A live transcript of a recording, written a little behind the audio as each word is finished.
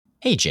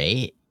Hey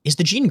Jay, is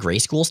the Jean Grey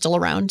School still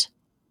around?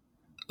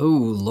 Oh,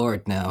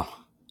 Lord, no.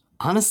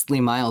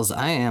 Honestly, Miles,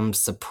 I am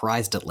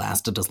surprised it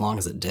lasted as long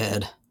as it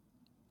did.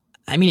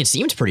 I mean, it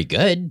seemed pretty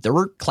good. There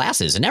were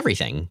classes and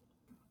everything.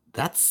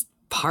 That's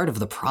part of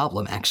the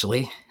problem,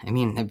 actually. I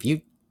mean, have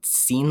you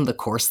seen the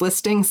course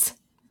listings?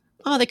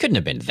 Oh, they couldn't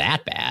have been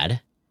that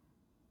bad.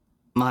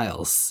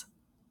 Miles,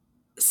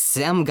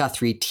 Sam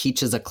Guthrie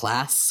teaches a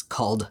class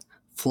called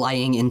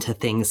Flying into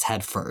Things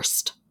Head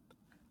First.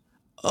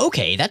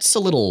 Okay, that's a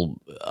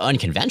little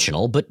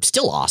unconventional, but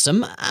still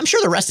awesome. I'm sure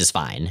the rest is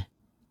fine.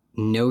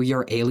 Know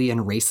your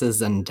alien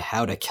races and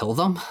how to kill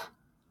them?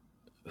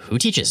 Who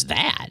teaches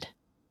that?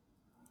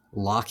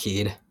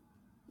 Lockheed.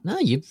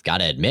 Well, you've got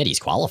to admit he's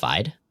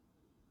qualified.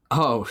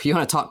 Oh, you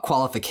want to talk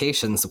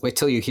qualifications? Wait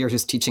till you hear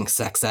who's teaching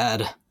sex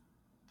ed.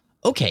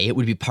 Okay, it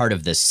would be part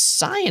of the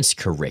science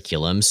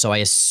curriculum, so I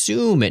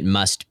assume it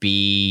must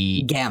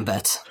be...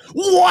 Gambit.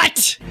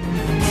 What?!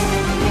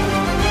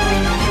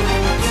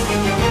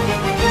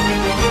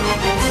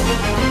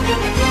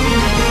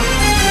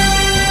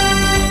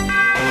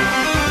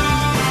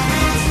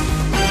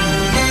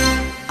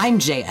 I'm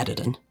Jay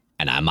Edidin.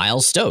 And I'm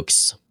Miles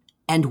Stokes.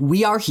 And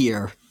we are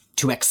here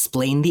to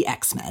explain the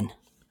X-Men.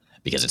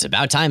 Because it's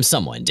about time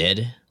someone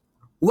did.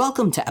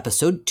 Welcome to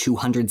episode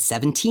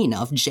 217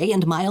 of Jay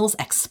and Miles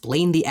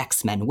Explain the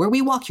X-Men, where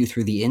we walk you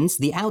through the ins,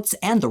 the outs,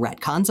 and the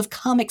retcons of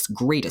comics'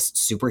 greatest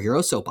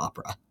superhero soap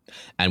opera.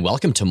 And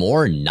welcome to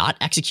more Not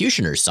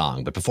Executioner's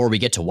Song. But before we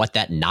get to what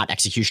that Not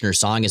Executioner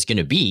song is going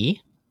to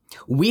be...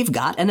 We've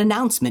got an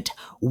announcement.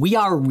 We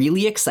are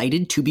really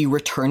excited to be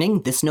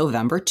returning this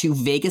November to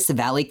Vegas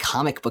Valley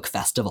Comic Book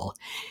Festival.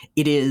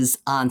 It is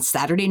on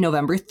Saturday,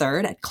 November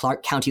 3rd at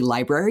Clark County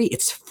Library.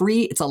 It's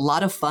free, it's a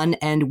lot of fun,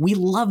 and we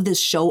love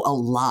this show a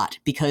lot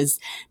because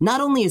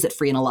not only is it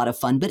free and a lot of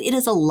fun, but it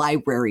is a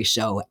library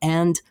show,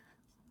 and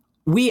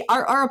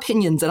our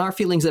opinions and our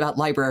feelings about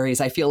libraries,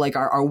 I feel like,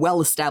 are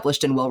well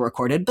established and well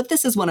recorded, but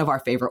this is one of our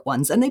favorite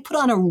ones, and they put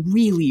on a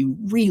really,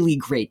 really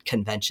great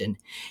convention.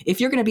 If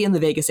you're going to be in the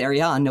Vegas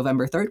area on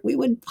November 3rd, we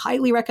would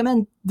highly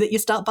recommend that you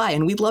stop by,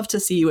 and we'd love to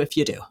see you if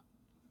you do.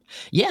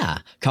 Yeah,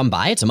 come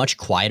by. It's a much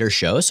quieter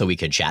show, so we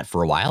could chat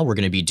for a while. We're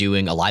going to be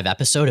doing a live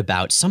episode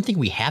about something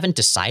we haven't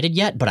decided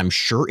yet, but I'm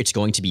sure it's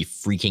going to be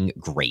freaking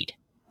great.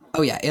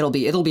 Oh yeah, it'll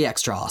be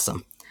extra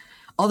awesome.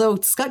 Although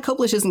Scott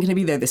Koblish isn't going to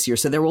be there this year,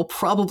 so there will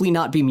probably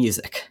not be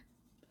music.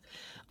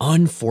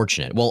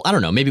 Unfortunate. Well, I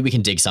don't know. Maybe we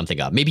can dig something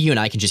up. Maybe you and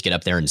I can just get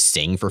up there and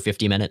sing for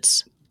 50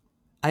 minutes.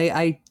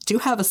 I do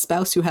have a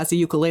spouse who has a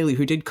ukulele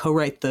who did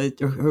co-write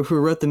who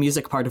wrote the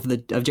music part of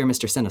Dear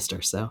Mr.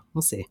 Sinister, so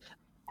we'll see.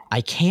 I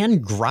can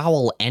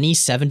growl any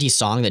 70s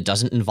song that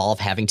doesn't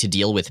involve having to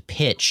deal with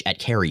pitch at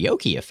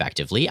karaoke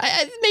effectively.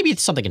 Maybe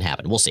something can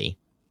happen. We'll see.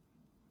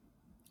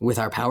 With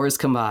our powers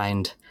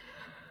combined...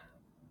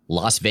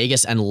 Las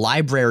Vegas and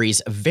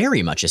libraries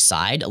very much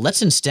aside,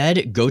 let's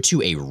instead go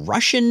to a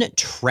Russian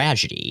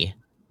tragedy.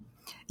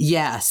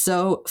 Yeah,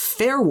 so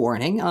fair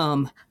warning,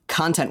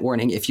 content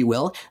warning, if you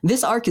will.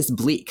 This arc is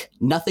bleak.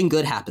 Nothing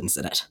good happens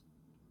in it.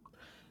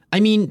 I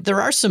mean,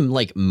 there are some,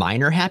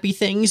 minor happy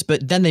things,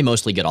 but then they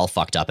mostly get all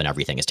fucked up and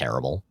everything is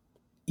terrible.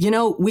 You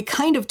know, we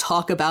kind of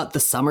talk about the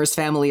Summers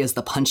family as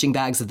the punching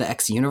bags of the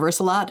X-Universe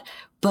a lot,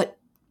 but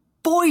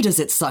boy does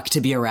it suck to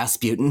be a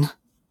Rasputin.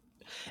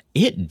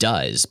 It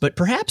does, but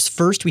perhaps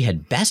first we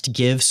had best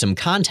give some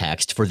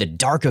context for the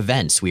dark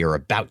events we are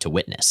about to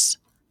witness.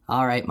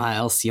 All right,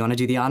 Miles, you want to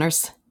do the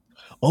honors?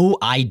 Oh,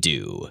 I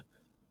do.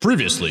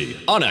 Previously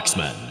on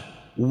X-Men.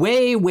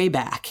 Way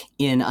back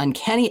in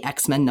Uncanny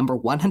X-Men number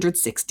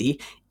 160,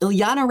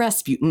 Illyana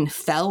Rasputin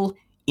fell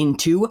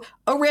into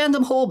a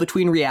random hole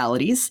between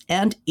realities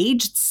and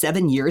aged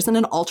 7 years in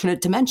an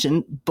alternate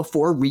dimension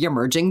before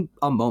re-emerging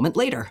a moment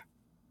later.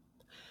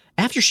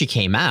 After she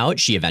came out,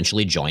 she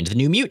eventually joined the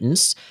New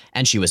Mutants,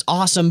 and she was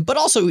awesome, but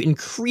also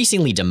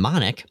increasingly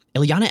demonic.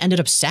 Illyana ended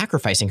up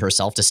sacrificing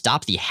herself to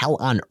stop the hell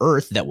on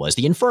Earth that was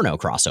the Inferno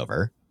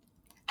crossover.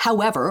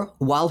 However,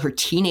 while her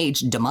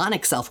teenage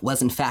demonic self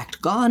was in fact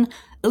gone,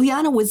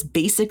 Illyana was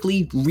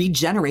basically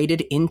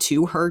regenerated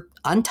into her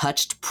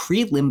untouched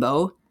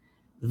pre-limbo,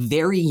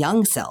 very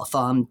young self,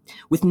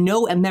 with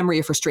no memory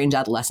of her strange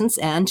adolescence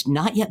and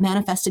not yet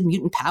manifested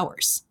mutant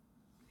powers.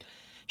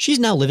 She's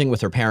now living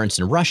with her parents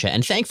in Russia,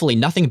 and thankfully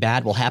nothing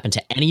bad will happen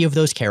to any of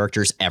those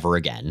characters ever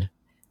again.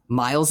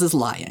 Miles is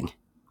lying.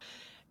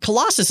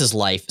 Colossus's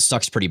life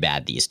sucks pretty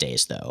bad these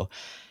days, though.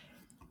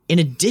 In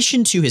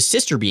addition to his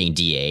sister being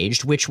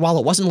de-aged, which, while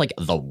it wasn't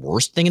the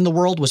worst thing in the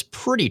world, was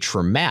pretty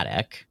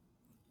traumatic.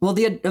 Well,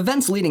 the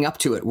events leading up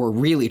to it were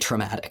really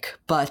traumatic.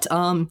 But,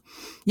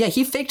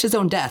 he faked his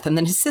own death, and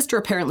then his sister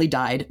apparently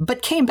died,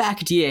 but came back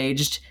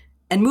de-aged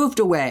and moved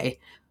away.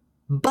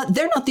 But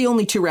they're not the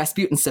only two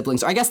Rasputin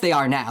siblings, or I guess they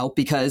are now,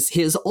 because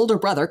his older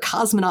brother,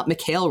 cosmonaut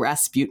Mikhail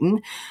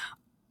Rasputin,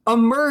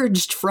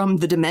 emerged from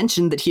the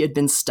dimension that he had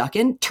been stuck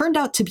in, turned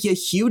out to be a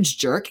huge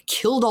jerk,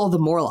 killed all the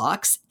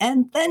Morlocks,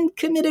 and then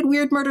committed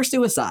weird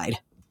murder-suicide.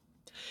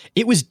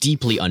 It was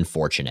deeply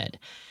unfortunate.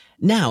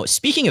 Now,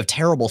 speaking of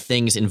terrible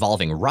things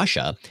involving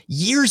Russia,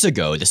 years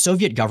ago, the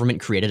Soviet government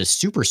created a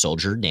super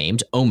soldier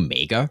named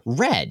Omega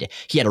Red.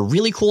 He had a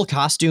really cool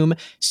costume,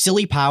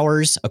 silly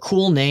powers, a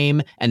cool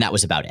name, and that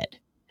was about it.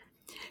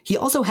 He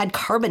also had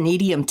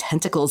carbonadium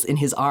tentacles in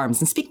his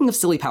arms. And speaking of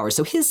silly powers,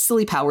 so his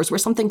silly powers were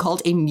something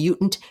called a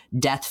mutant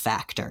death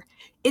factor.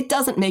 It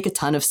doesn't make a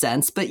ton of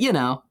sense, but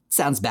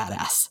sounds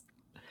badass.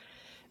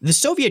 The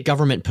Soviet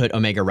government put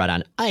Omega Red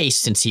on ice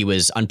since he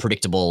was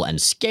unpredictable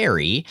and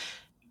scary.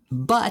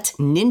 But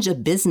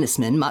ninja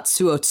businessman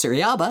Matsuo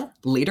Tsurayaba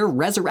later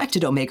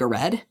resurrected Omega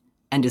Red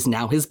and is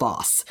now his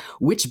boss,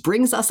 which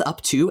brings us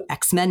up to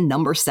X-Men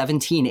number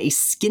 17, A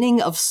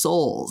Skinning of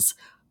Souls,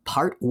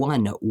 Part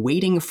 1,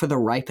 Waiting for the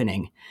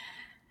Ripening.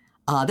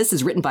 This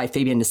is written by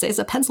Fabian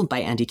Nicieza, penciled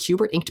by Andy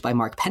Kubert, inked by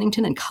Mark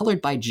Pennington, and colored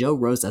by Joe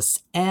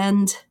Rosas.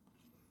 And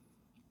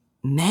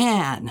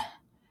man,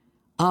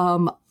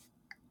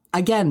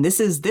 again, this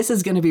is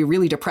going to be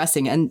really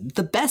depressing, and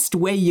the best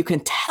way you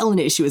can tell an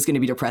issue is going to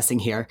be depressing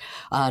here,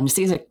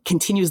 Nicieza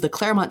continues the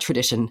Claremont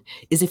tradition,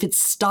 is if it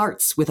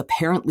starts with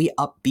apparently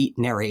upbeat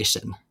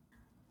narration.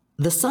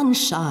 The sun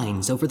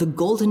shines over the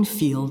golden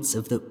fields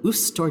of the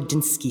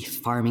Ustordinsky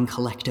farming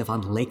collective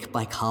on Lake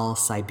Baikal,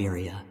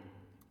 Siberia.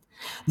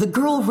 The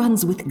girl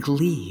runs with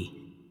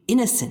glee,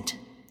 innocent,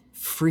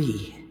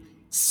 free,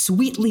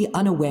 sweetly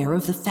unaware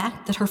of the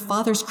fact that her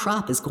father's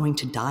crop is going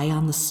to die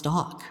on the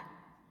stalk.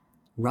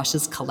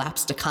 Russia's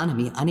collapsed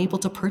economy unable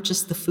to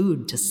purchase the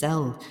food to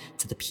sell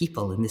to the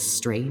people in this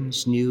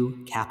strange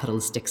new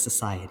capitalistic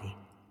society.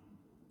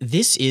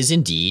 This is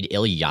indeed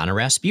Ilyana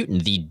Rasputin,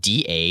 the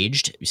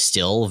de-aged,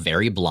 still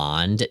very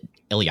blonde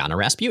Ilyana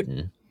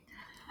Rasputin.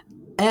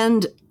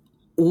 And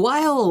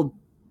while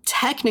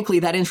technically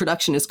that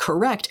introduction is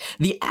correct,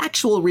 the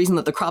actual reason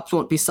that the crops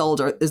won't be sold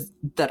is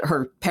that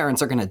her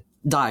parents are going to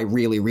die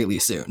really, really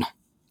soon.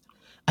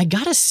 I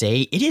gotta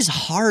say, it is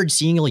hard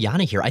seeing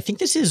Ilyana here. I think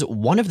this is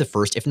one of the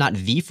first, if not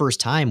the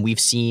first time we've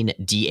seen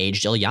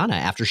de-aged Ilyana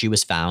after she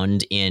was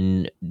found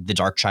in the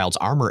Dark Child's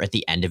armor at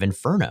the end of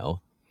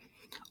Inferno.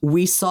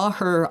 We saw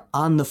her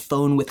on the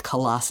phone with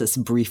Colossus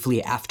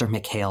briefly after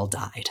Mikhail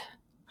died.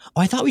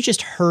 Oh, I thought we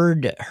just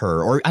heard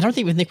her, or I don't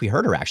even think we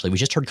heard her, actually. We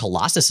just heard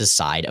Colossus's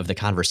side of the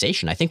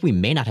conversation. I think we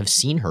may not have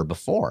seen her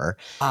before.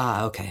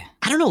 Okay.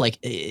 I don't know,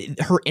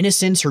 her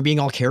innocence, her being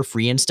all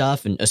carefree and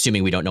stuff, and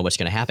assuming we don't know what's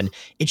going to happen,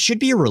 it should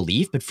be a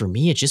relief, but for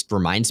me, it just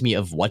reminds me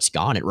of what's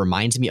gone. It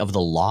reminds me of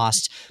the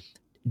lost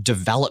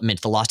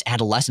development, the lost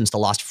adolescence, the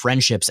lost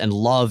friendships and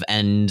love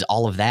and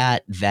all of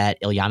that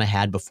Ilyana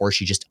had before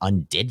she just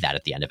undid that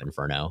at the end of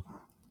Inferno.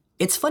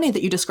 It's funny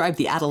that you describe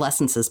the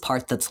adolescence as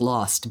part that's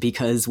lost,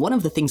 because one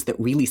of the things that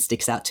really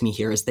sticks out to me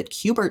here is that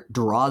Kubert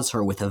draws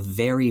her with a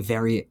very,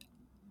 very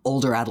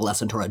older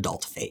adolescent or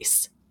adult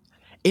face.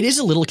 It is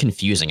a little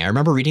confusing. I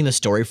remember reading the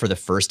story for the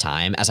first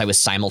time as I was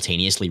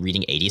simultaneously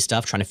reading 80s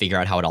stuff, trying to figure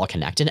out how it all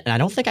connected. And I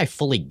don't think I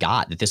fully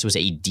got that this was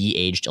a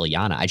de-aged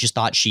Ilyana. I just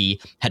thought she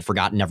had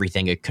forgotten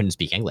everything and couldn't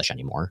speak English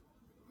anymore.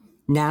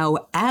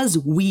 Now, as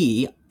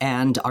we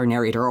and our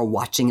narrator are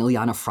watching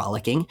Ilyana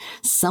frolicking,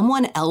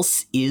 someone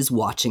else is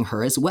watching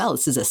her as well.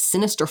 This is a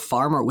sinister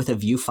farmer with a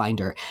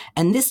viewfinder.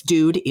 And this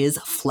dude is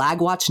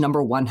Flagwatch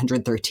number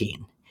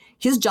 113.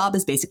 His job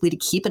is basically to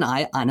keep an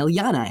eye on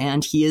Ilyana,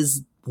 and he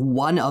is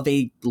one of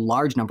a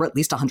large number, at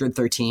least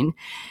 113,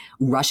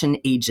 Russian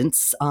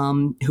agents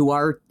who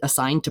are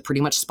assigned to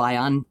pretty much spy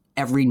on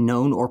every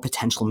known or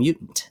potential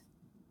mutant.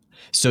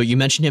 So you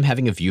mentioned him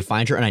having a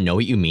viewfinder, and I know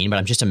what you mean, but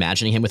I'm just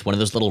imagining him with one of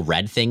those little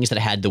red things that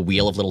had the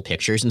wheel of little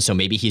pictures, and so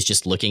maybe he's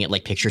just looking at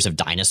pictures of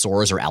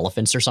dinosaurs or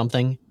elephants or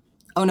something.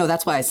 Oh no,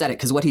 that's why I said it,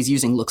 because what he's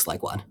using looks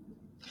like one.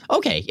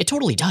 Okay, it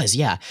totally does,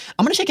 yeah.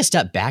 I'm going to take a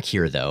step back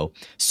here, though.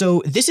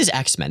 So this is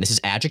X-Men. This is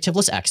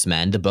Adjectiveless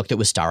X-Men, the book that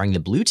was starring the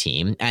Blue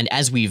Team. And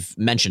as we've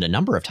mentioned a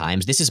number of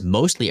times, this is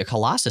mostly a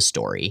Colossus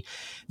story.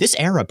 This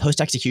era,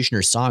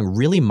 post-Executioner's Song,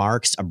 really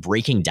marks a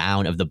breaking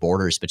down of the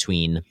borders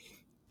between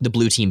the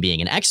Blue Team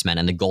being an X-Men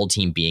and the Gold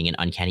Team being an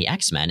Uncanny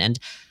X-Men. And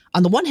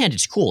on the one hand,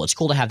 it's cool. It's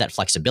cool to have that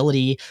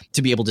flexibility,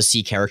 to be able to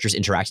see characters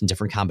interact in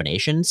different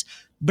combinations.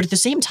 But at the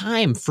same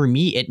time, for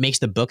me, it makes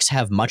the books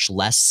have much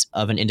less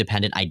of an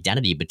independent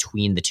identity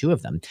between the two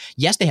of them.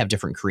 Yes, they have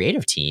different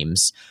creative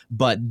teams,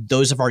 but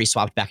those have already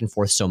swapped back and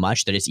forth so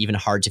much that it's even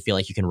hard to feel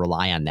like you can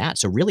rely on that.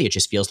 So really, it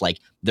just feels like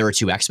there are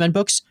two X-Men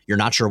books. You're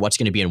not sure what's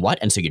going to be in what,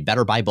 and so you'd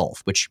better buy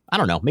both, which, I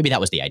don't know, maybe that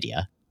was the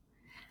idea.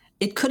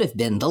 It could have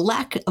been. The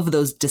lack of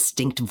those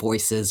distinct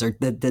voices or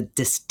the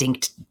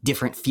distinct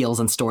different feels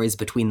and stories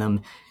between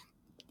them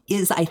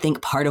is, I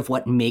think, part of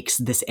what makes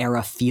this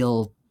era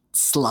feel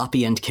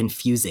sloppy and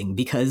confusing,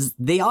 because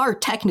they are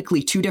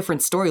technically two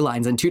different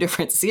storylines and two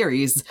different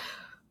series,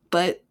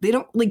 but they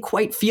don't really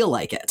quite feel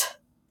like it.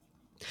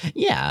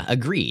 Yeah,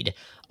 agreed.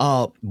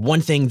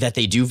 One thing that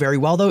they do very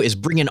well, though, is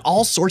bring in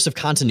all sorts of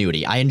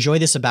continuity. I enjoy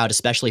this about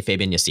especially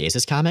Fabian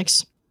Nicieza's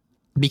comics,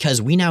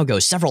 because we now go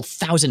several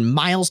thousand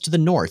miles to the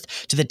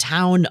north, to the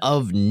town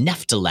of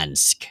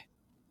Neftelensk.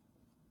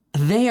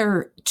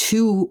 There,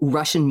 two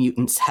Russian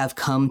mutants have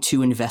come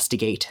to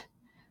investigate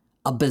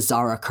a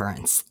bizarre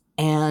occurrence.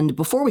 And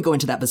before we go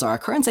into that bizarre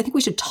occurrence, I think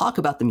we should talk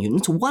about the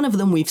mutants. One of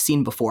them we've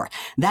seen before.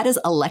 That is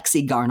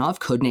Alexei Garnov,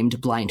 codenamed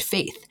Blind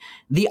Faith.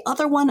 The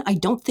other one, I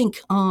don't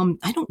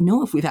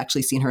know if we've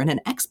actually seen her in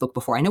an X book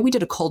before. I know we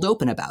did a cold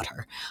open about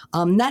her.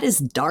 That is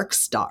Dark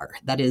Star.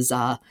 That is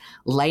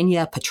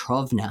Lania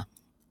Petrovna.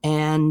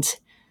 And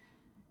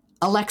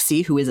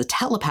Alexei, who is a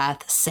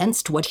telepath,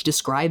 sensed what he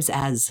describes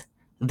as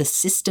the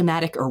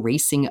systematic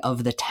erasing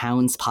of the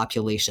town's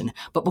population.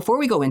 But before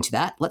we go into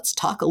that, let's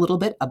talk a little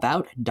bit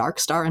about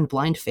Darkstar and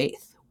Blind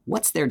Faith.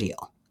 What's their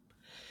deal?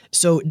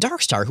 So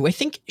Darkstar, who I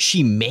think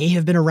she may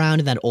have been around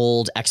in that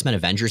old X-Men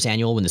Avengers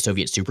annual when the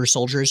Soviet super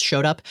soldiers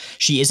showed up,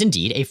 she is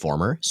indeed a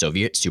former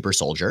Soviet super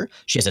soldier.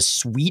 She has a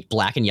sweet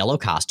black and yellow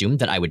costume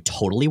that I would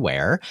totally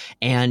wear,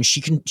 and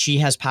she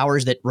has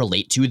powers that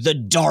relate to the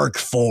Dark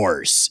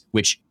Force,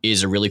 which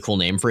is a really cool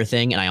name for a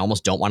thing, and I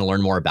almost don't want to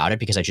learn more about it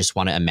because I just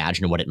want to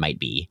imagine what it might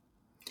be.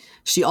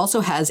 She also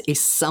has a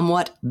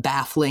somewhat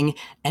baffling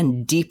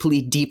and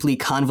deeply, deeply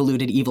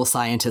convoluted evil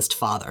scientist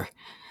father.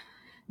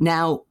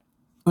 Now,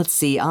 let's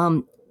see.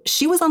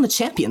 She was on the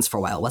Champions for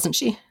a while, wasn't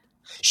she?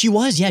 She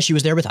was, yeah. She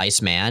was there with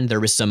Iceman. There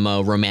was some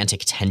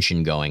romantic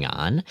tension going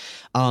on.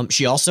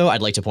 She also,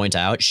 I'd like to point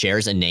out,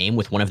 shares a name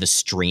with one of the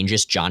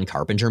strangest John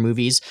Carpenter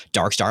movies,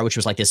 Darkstar, which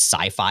was like this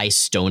sci-fi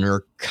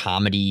stoner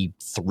comedy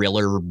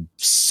thriller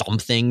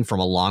something from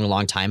a long,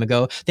 long time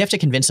ago. They have to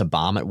convince a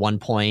bomb at one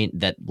point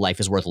that life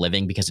is worth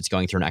living because it's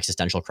going through an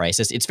existential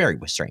crisis. It's very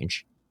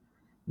strange.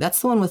 That's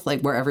the one with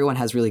like where everyone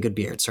has really good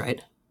beards,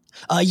 right?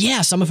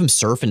 Yeah, some of them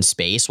surf in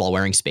space while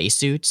wearing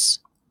spacesuits.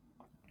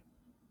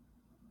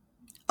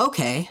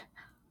 Okay.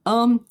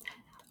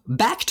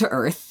 Back to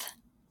Earth.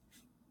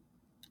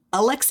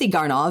 Alexei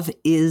Garnov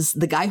is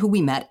the guy who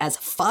we met as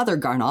Father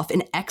Garnov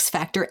in X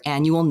Factor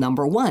Annual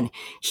 #1.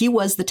 He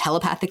was the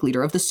telepathic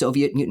leader of the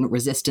Soviet mutant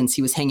resistance.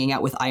 He was hanging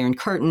out with Iron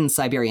Curtain,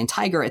 Siberian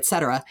Tiger,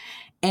 etc.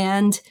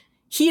 And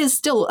he is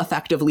still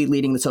effectively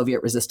leading the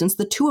Soviet resistance.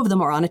 The two of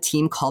them are on a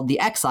team called the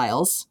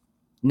Exiles.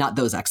 Not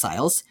those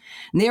exiles.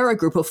 And they are a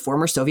group of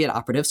former Soviet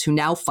operatives who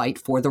now fight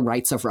for the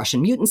rights of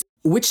Russian mutants,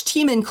 which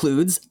team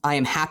includes, I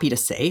am happy to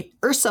say,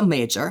 Ursa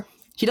Major.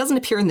 He doesn't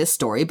appear in this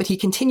story, but he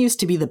continues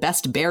to be the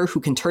best bear who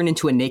can turn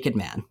into a naked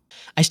man.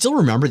 I still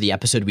remember the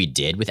episode we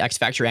did with X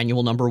Factor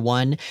Annual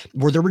 #1,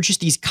 where there were just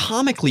these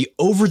comically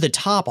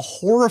over-the-top,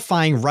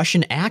 horrifying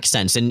Russian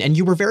accents, and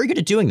you were very good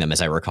at doing them,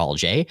 as I recall,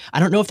 Jay. I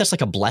don't know if that's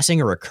like a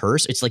blessing or a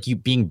curse. It's like you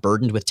being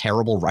burdened with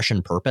terrible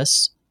Russian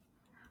purpose.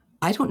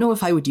 I don't know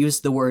if I would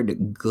use the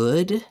word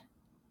good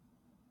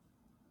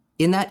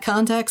in that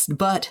context,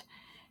 but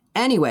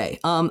anyway,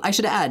 I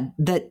should add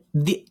that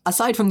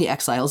aside from the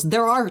Exiles,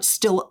 there are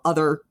still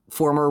other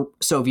former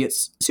Soviet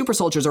super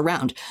soldiers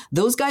around.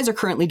 Those guys are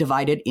currently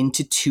divided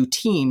into two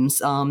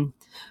teams,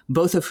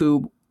 both of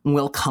whom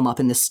will come up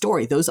in this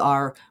story. Those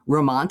are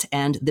Romont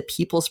and the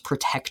People's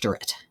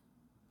Protectorate.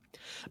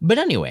 But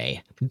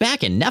anyway,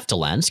 back in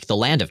Neftelensk, the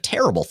land of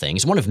terrible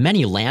things, one of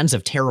many lands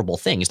of terrible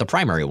things, the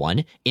primary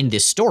one in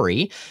this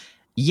story,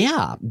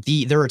 yeah,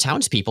 there are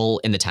townspeople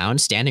in the town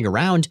standing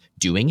around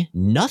doing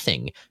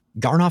nothing.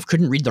 Garnov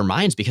couldn't read their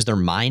minds because their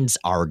minds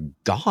are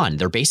gone.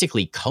 They're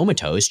basically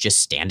comatose, just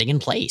standing in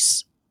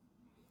place.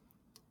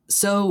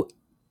 So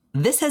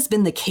this has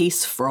been the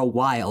case for a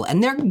while,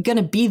 and they're going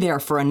to be there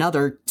for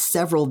another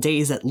several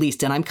days at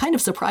least, and I'm kind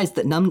of surprised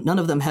that none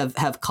of them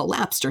have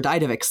collapsed or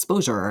died of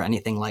exposure or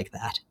anything like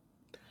that.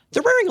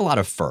 They're wearing a lot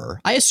of fur.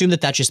 I assume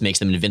that just makes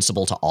them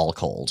invincible to all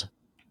cold.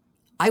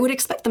 I would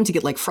expect them to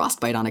get like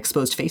frostbite on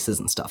exposed faces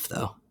and stuff,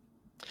 though.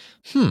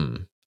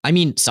 I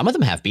mean, some of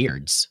them have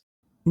beards.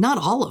 Not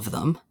all of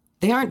them.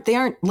 They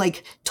aren't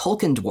like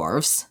Tolkien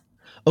dwarves.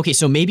 Okay,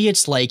 so maybe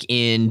it's like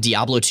in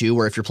Diablo 2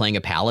 where if you're playing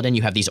a paladin,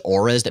 you have these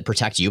auras that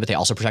protect you, but they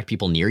also protect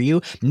people near you.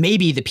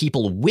 Maybe the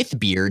people with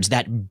beards,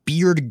 that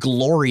beard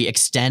glory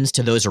extends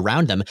to those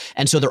around them,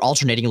 and so they're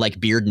alternating like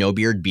beard, no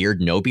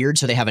beard,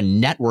 so they have a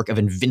network of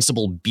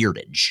invincible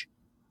beardage.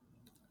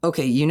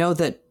 Okay, you know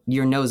that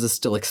your nose is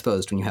still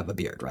exposed when you have a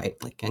beard, right?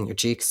 Like, and your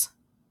cheeks?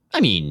 I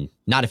mean,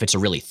 not if it's a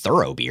really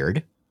thorough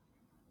beard.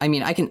 I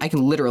mean, I can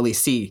literally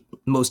see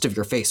most of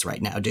your face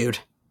right now, dude.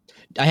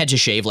 I had to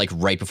shave like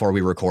right before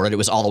we recorded. It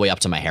was all the way up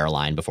to my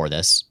hairline before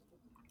this.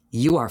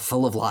 You are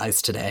full of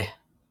lies today.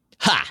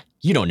 Ha!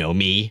 You don't know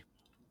me.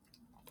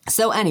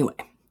 So anyway,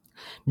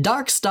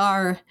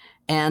 Darkstar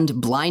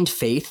and Blind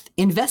Faith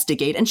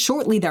investigate, and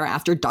shortly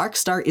thereafter,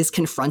 Darkstar is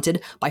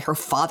confronted by her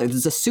father.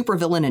 There's a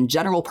supervillain and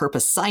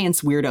general-purpose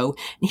science weirdo.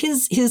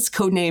 His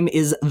codename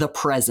is The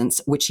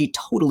Presence, which he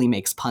totally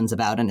makes puns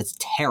about, and it's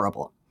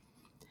terrible.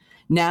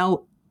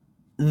 Now,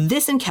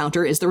 this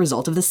encounter is the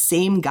result of the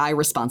same guy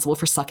responsible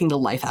for sucking the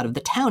life out of the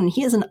town, and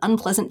he is an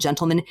unpleasant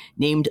gentleman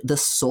named the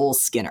Soul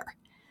Skinner.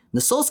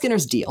 The Soul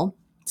Skinner's deal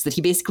is that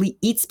he basically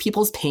eats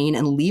people's pain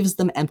and leaves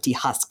them empty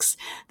husks.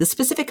 The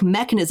specific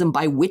mechanism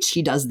by which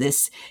he does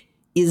this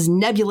is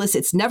nebulous,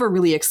 it's never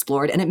really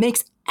explored, and it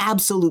makes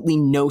absolutely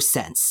no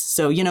sense.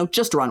 So,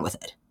 just run with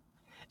it.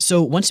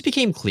 So once it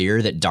became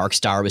clear that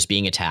Darkstar was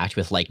being attacked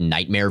with like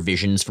nightmare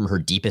visions from her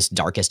deepest,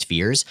 darkest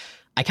fears,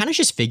 I kind of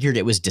just figured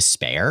it was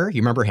Despair.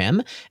 You remember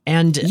him?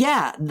 And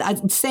Yeah,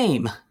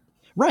 same.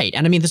 right.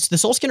 And I mean, the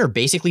Soul Skinner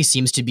basically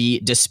seems to be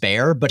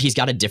Despair, but he's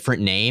got a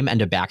different name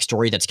and a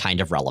backstory that's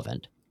kind of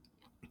relevant.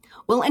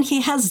 Well, and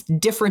he has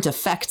different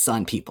effects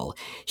on people.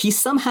 He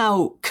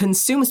somehow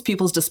consumes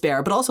people's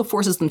despair, but also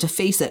forces them to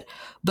face it,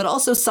 but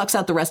also sucks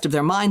out the rest of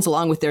their minds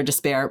along with their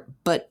despair,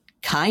 but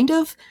kind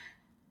of.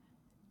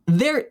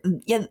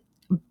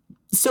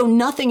 So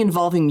nothing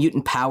involving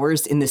mutant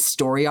powers in this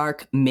story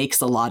arc makes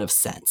a lot of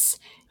sense.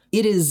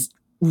 It is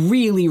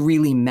really,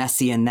 really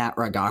messy in that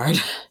regard.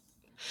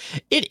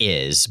 It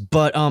is,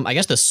 but I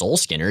guess the Soul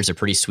Skinner is a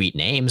pretty sweet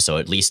name, so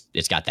at least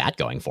it's got that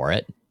going for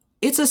it.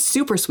 It's a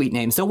super sweet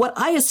name. So what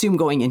I assume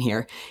going in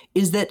here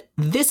is that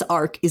this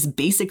arc is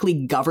basically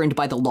governed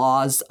by the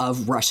laws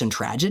of Russian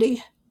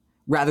tragedy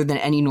rather than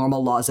any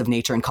normal laws of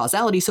nature and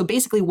causality. So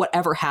basically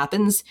whatever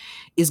happens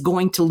is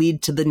going to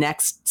lead to the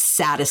next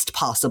saddest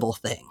possible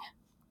thing.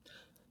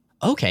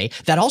 Okay,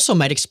 that also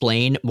might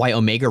explain why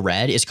Omega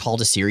Red is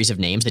called a series of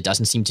names that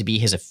doesn't seem to be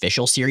his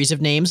official series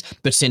of names,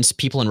 but since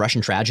people in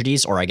Russian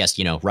tragedies, or I guess,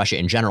 Russia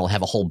in general,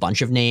 have a whole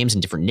bunch of names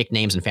and different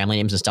nicknames and family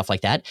names and stuff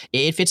like that,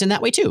 it fits in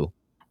that way too.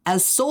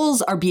 As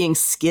souls are being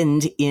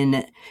skinned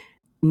in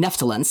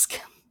Neftelensk,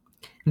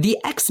 the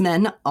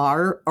X-Men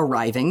are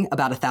arriving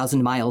about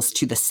 1,000 miles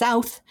to the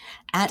south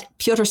at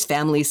Pyotr's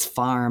family's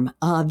farm.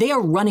 They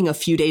are running a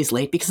few days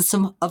late because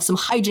of some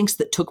hijinks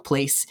that took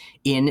place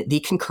in the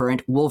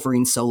concurrent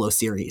Wolverine solo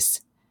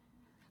series.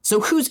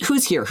 So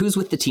who's here? Who's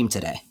with the team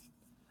today?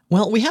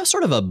 Well, we have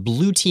sort of a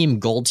blue team,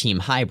 gold team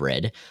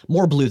hybrid.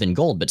 More blue than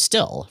gold, but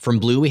still. From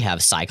blue, we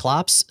have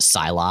Cyclops,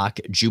 Psylocke,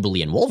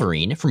 Jubilee, and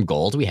Wolverine. From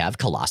gold, we have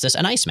Colossus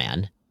and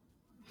Iceman.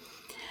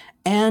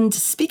 And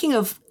speaking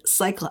of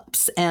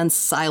Cyclops and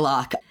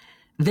Psylocke,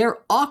 their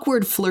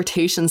awkward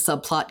flirtation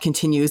subplot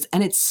continues,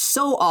 and it's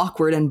so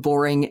awkward and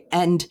boring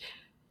and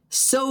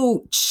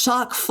so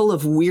chock full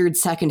of weird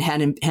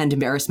secondhand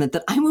embarrassment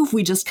that I move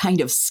we just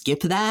kind of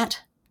skip that.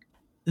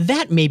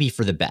 That may be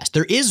for the best.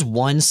 There is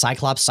one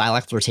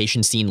Cyclops-Psylocke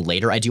flirtation scene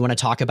later I do want to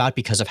talk about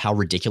because of how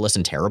ridiculous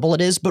and terrible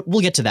it is, but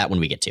we'll get to that when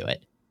we get to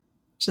it.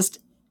 Just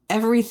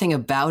everything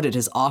about it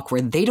is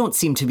awkward. They don't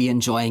seem to be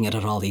enjoying it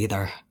at all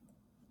either.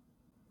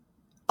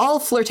 All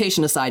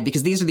flirtation aside,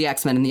 because these are the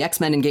X-Men, and the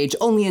X-Men engage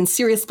only in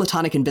serious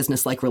platonic and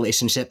business-like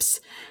relationships.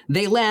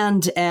 They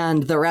land,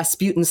 and the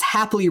Rasputins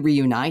happily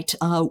reunite,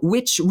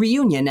 which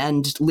reunion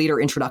and later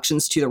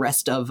introductions to the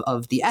rest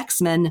of the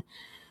X-Men,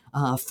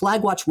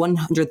 Flagwatch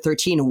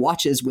 113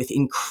 watches with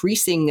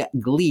increasing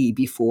glee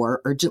before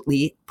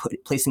urgently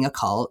placing a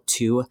call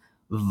to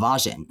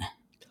Vajin.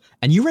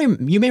 And you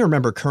may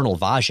remember Colonel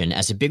Vajin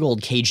as a big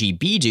old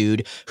KGB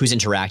dude who's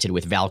interacted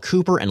with Val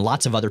Cooper and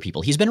lots of other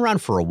people. He's been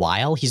around for a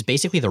while. He's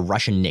basically the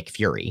Russian Nick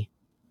Fury.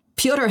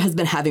 Piotr has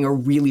been having a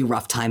really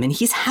rough time, and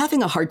he's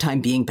having a hard time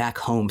being back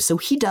home, so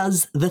he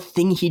does the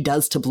thing he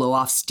does to blow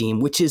off steam,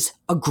 which is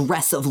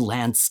aggressive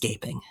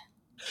landscaping.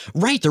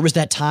 Right, there was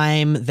that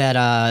time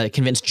that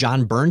convinced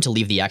John Byrne to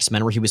leave the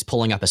X-Men where he was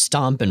pulling up a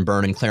stump and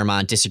Byrne and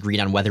Claremont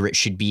disagreed on whether it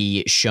should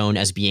be shown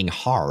as being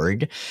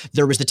hard.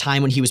 There was the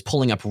time when he was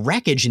pulling up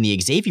wreckage in the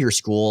Xavier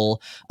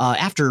School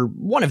after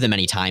one of the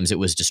many times it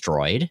was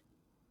destroyed.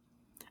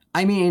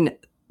 I mean,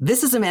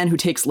 this is a man who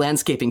takes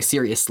landscaping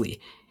seriously.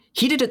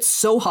 He did it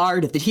so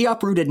hard that he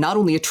uprooted not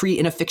only a tree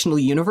in a fictional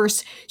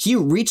universe, he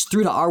reached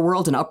through to our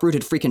world and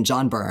uprooted freaking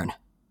John Byrne.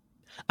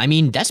 I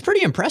mean, that's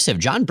pretty impressive.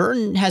 John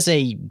Byrne has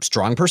a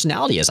strong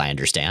personality, as I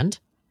understand.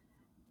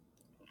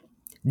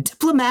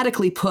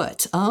 Diplomatically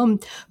put.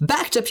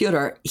 Back to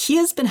Piotr, he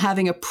has been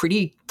having a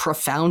pretty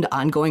profound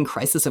ongoing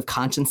crisis of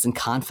conscience and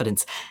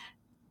confidence.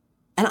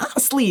 And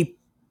honestly,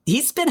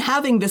 he's been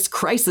having this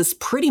crisis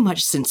pretty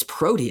much since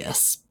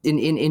Proteus,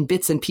 in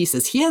bits and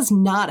pieces. He has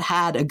not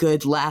had a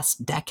good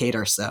last decade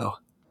or so.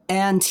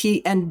 And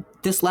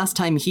this last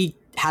time, he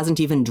hasn't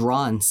even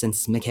drawn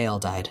since Mikhail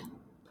died.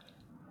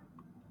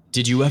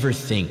 Did you ever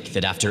think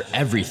that after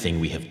everything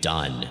we have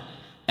done,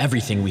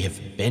 everything we have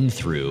been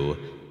through,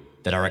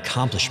 that our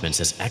accomplishments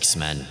as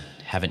X-Men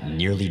haven't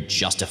nearly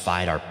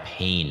justified our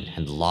pain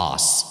and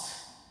loss?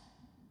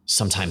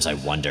 Sometimes I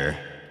wonder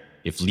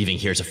if leaving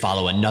here to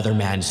follow another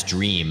man's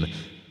dream,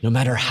 no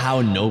matter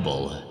how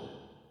noble,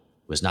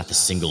 was not the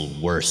single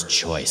worst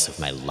choice of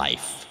my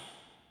life.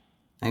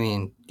 I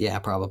mean, yeah,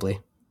 probably.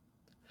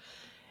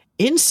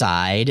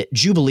 Inside,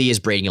 Jubilee is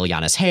braiding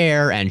Illyana's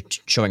hair and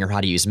showing her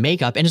how to use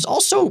makeup, and is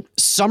also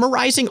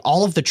summarizing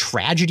all of the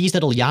tragedies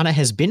that Illyana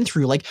has been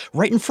through, like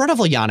right in front of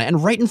Illyana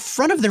and right in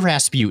front of the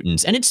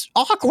Rasputins, and it's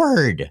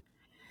awkward.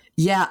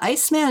 Yeah,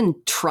 Iceman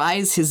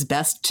tries his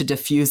best to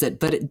diffuse it,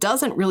 but it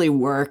doesn't really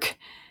work.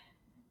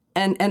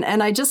 And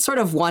I just sort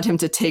of want him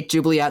to take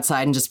Jubilee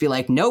outside and just be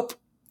like, nope,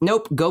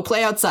 go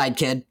play outside,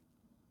 kid.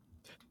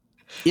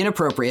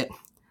 Inappropriate.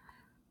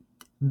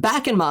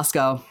 Back in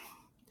Moscow,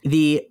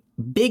 the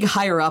big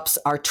higher-ups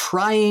are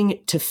trying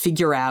to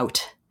figure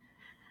out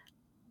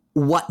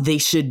what they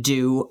should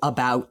do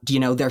about,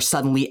 their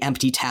suddenly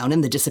empty town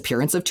and the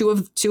disappearance of two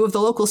of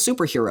the local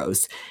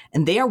superheroes.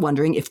 And they are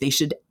wondering if they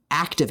should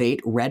activate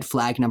red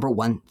flag number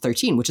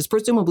 113, which is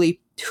presumably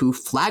who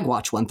Flag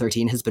Watch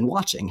 113 has been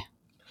watching.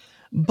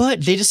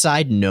 But they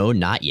decide no,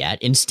 not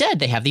yet. Instead,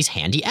 they have these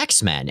handy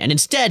X-Men, and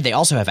instead they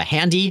also have a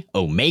handy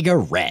Omega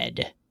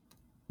Red.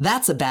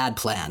 That's a bad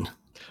plan.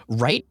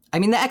 Right? I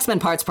mean, the X-Men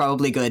part's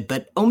probably good,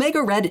 but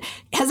Omega Red,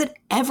 has it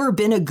ever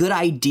been a good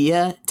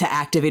idea to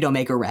activate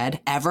Omega Red?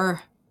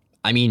 Ever?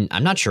 I mean,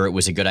 I'm not sure it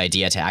was a good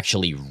idea to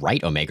actually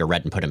write Omega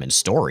Red and put him in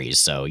stories,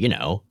 so, you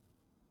know.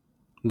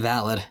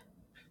 Valid.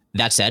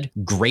 That said,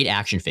 great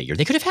action figure.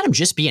 They could have had him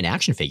just be an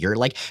action figure.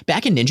 Like,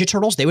 back in Ninja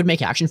Turtles, they would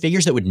make action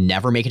figures that would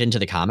never make it into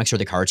the comics or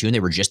the cartoon. They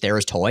were just there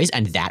as toys,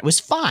 and that was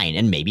fine,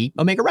 and maybe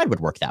Omega Red would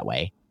work that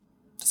way.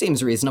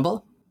 Seems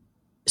reasonable.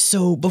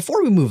 So,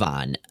 before we move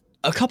on,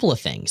 a couple of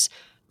things.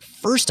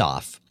 First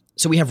off,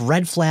 so we have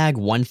Red Flag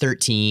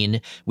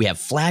 113, we have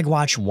Flag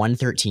Watch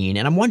 113,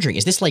 and I'm wondering,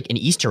 is this like an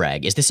Easter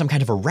egg? Is this some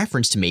kind of a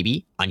reference to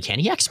maybe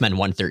Uncanny X-Men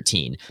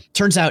 113?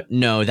 Turns out,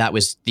 no, that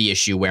was the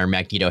issue where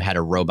Magneto had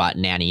a robot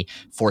nanny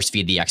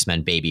force-feed the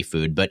X-Men baby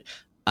food, but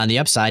on the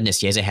upside,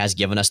 Nicieza has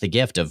given us the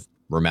gift of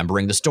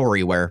remembering the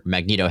story where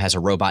Magneto has a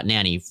robot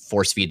nanny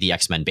force-feed the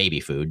X-Men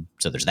baby food,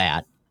 so there's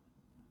that.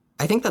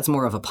 I think that's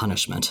more of a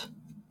punishment.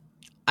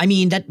 I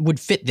mean, that would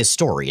fit this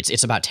story.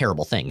 It's about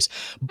terrible things.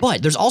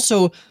 But there's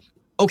also...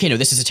 Okay, no,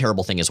 this is a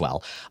terrible thing as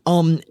well.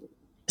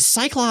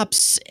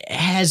 Cyclops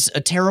has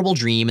a terrible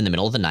dream in the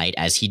middle of the night,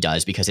 as he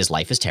does because his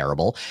life is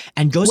terrible,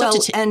 and goes up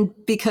to... and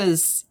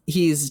because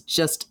he's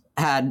just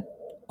had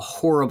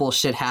horrible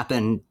shit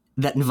happen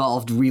that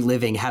involved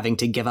reliving having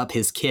to give up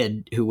his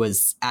kid who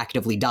was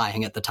actively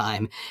dying at the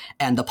time,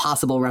 and the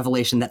possible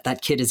revelation that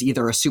that kid is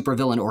either a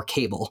supervillain or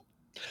Cable.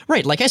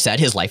 Right, like I said,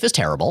 his life is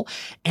terrible.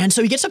 And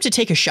so he gets up to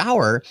take a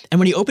shower, and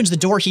when he opens the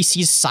door, he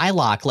sees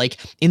Psylocke, like,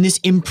 in this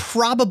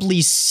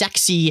improbably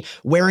sexy,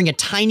 wearing a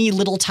tiny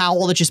little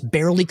towel that just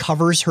barely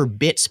covers her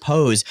bits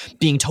pose,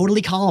 being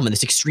totally calm in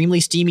this extremely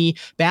steamy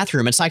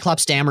bathroom, and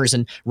Cyclops stammers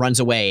and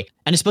runs away.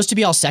 And it's supposed to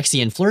be all sexy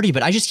and flirty,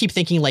 but I just keep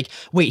thinking, like,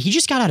 wait, he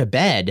just got out of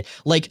bed.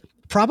 Like,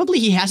 probably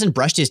he hasn't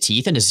brushed his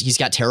teeth and he's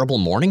got terrible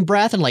morning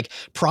breath, and like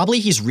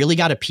probably he's really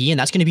got to pee, and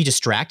that's going to be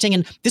distracting,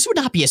 and this would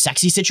not be a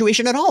sexy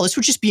situation at all. This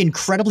would just be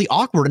incredibly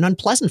awkward and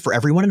unpleasant for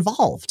everyone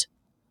involved.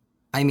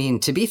 I mean,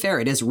 to be fair,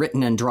 it is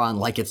written and drawn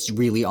like it's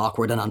really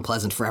awkward and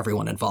unpleasant for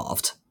everyone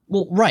involved.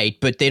 Well, right,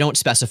 but they don't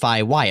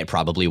specify why it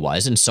probably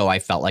was, and so I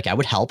felt like I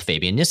would help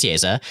Fabian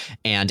Nicieza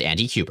and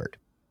Andy Kubert.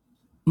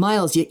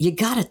 Miles, you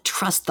gotta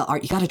trust the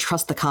art. You gotta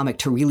trust the comic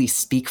to really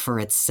speak for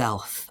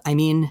itself. I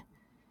mean,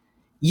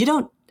 you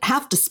don't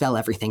have to spell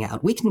everything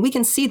out. We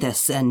can see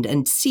this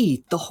and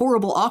see the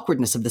horrible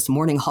awkwardness of this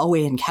morning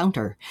hallway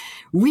encounter.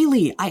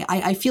 Really,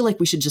 I feel like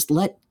we should just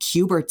let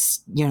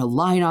Kubert's,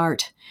 line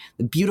art,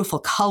 the beautiful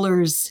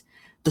colors,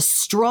 the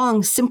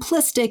strong,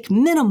 simplistic,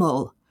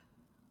 minimal,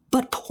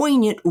 but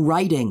poignant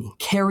writing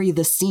carry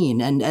the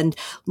scene, and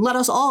let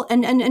us all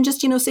and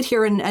just sit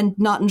here and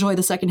not enjoy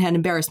the secondhand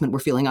embarrassment we're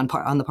feeling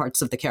on the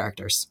parts of the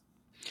characters.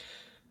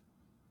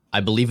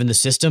 I believe in the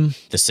system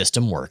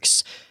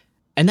works.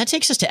 And that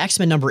takes us to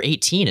X-Men number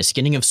 18, A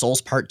Skinning of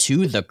Souls Part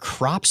 2, The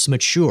Crops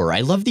Mature.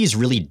 I love these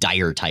really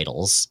dire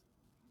titles.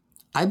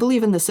 I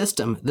believe in the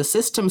system. The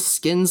system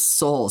skins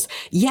souls.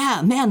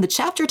 Yeah, man, the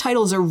chapter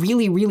titles are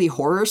really, really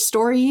horror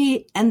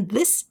story, and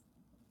this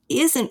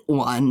isn't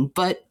one,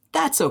 but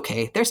that's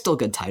okay. They're still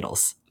good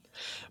titles.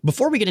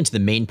 Before we get into the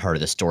main part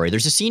of the story,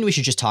 there's a scene we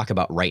should just talk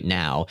about right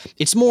now.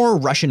 It's more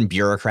Russian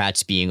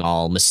bureaucrats being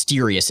all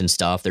mysterious and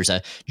stuff. There's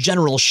a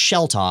General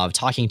Sheltov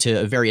talking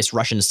to various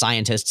Russian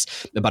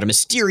scientists about a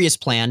mysterious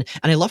plan,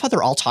 and I love how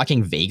they're all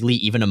talking vaguely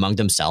even among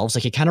themselves.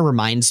 Like, it kind of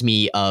reminds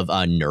me of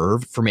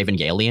Nerve from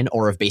Evangelion,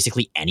 or of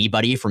basically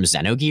anybody from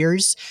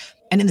Xenogears.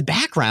 And in the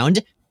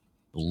background,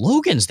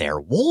 Logan's there.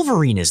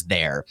 Wolverine is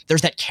there.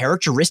 There's that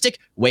characteristic,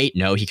 wait,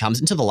 no, he comes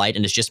into the light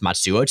and it's just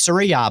Matsuo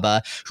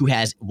Tsurayaba, who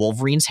has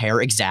Wolverine's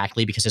hair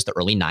exactly because it's the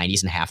early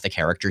 90s and half the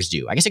characters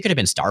do. I guess it could have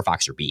been Star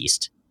Fox or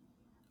Beast.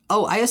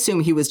 Oh, I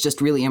assume he was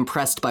just really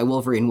impressed by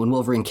Wolverine when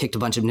Wolverine kicked a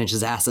bunch of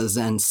ninjas' asses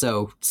and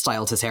so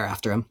styled his hair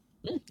after him.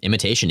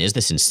 Imitation is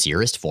the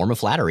sincerest form of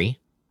flattery.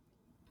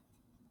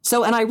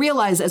 So, and I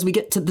realize as we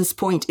get to this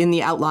point in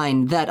the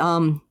outline that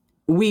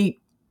we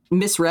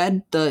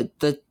misread the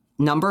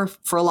number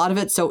for a lot of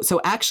it.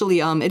 So actually,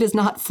 it is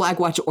not Flag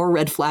Watch or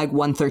Red Flag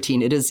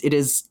 113. It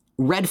is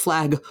Red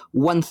Flag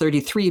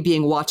 133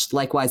 being watched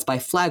likewise by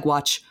Flag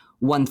Watch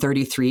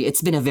 133.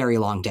 It's been a very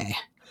long day.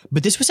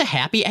 But this was a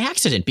happy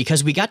accident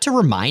because we got to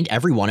remind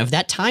everyone of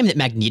that time that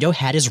Magneto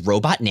had his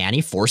robot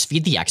nanny force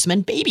feed the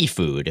X-Men baby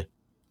food.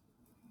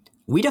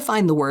 We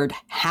define the word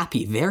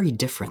happy very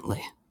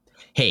differently.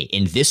 Hey,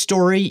 in this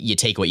story, you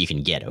take what you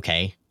can get,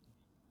 okay?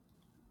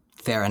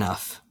 Fair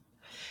enough.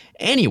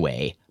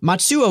 Anyway,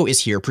 Matsuo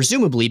is here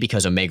presumably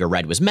because Omega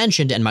Red was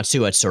mentioned, and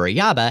Matsuo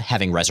Tsurayaba,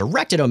 having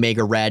resurrected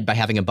Omega Red by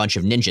having a bunch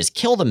of ninjas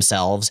kill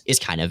themselves, is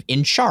kind of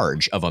in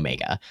charge of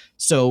Omega.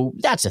 So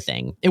that's a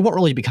thing. It won't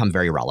really become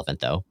very relevant,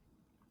 though.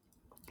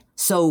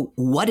 So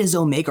what is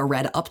Omega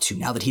Red up to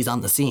now that he's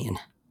on the scene?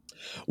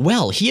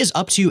 Well, he is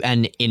up to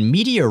an in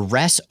media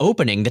res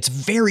opening that's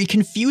very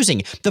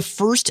confusing. The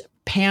first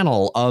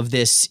panel of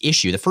this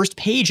issue, the first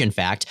page, in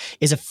fact,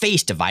 is a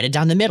face divided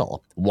down the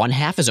middle. One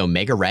half is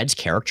Omega Red's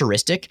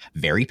characteristic,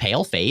 very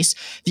pale face.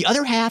 The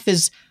other half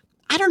is,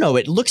 I don't know,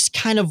 it looks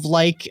kind of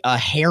like a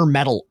hair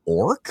metal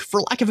orc,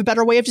 for lack of a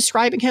better way of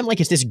describing him. Like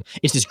it's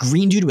this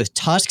green dude with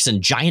tusks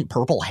and giant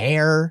purple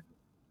hair.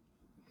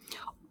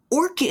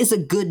 Orc is a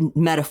good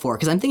metaphor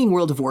because I'm thinking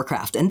World of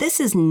Warcraft, and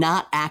this is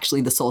not actually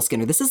the Soul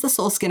Skinner. This is the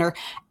Soul Skinner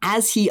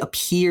as he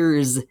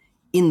appears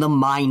in the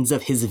minds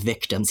of his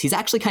victims. He's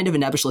actually kind of a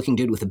nebbish-looking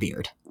dude with a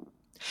beard.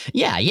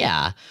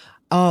 Yeah.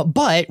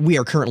 But we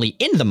are currently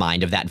in the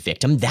mind of that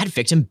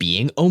victim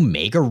being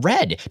Omega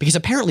Red, because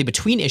apparently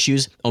between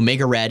issues,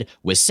 Omega Red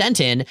was sent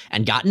in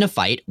and got in a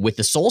fight with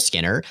the Soul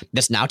Skinner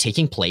that's now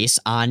taking place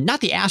on not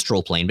the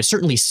astral plane, but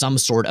certainly some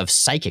sort of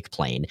psychic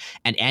plane.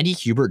 And Andy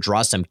Kubert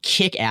draws some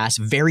kick-ass,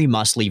 very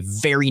muscly,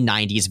 very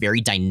 90s,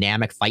 very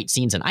dynamic fight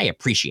scenes, and I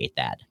appreciate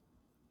that.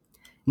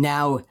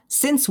 Now,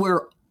 since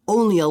we're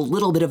only a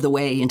little bit of the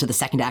way into the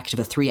second act of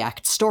a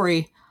 3-act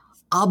story,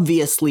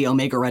 obviously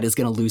Omega Red is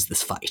going to lose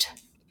this fight.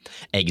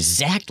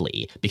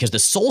 Exactly, because the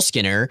Soul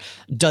Skinner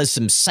does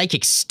some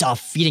psychic stuff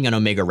feeding on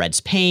Omega Red's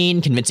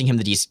pain, convincing him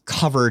that he's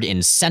covered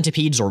in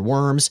centipedes or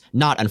worms,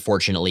 not,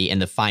 unfortunately, in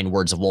the fine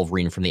words of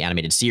Wolverine from the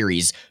animated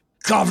series,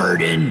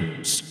 covered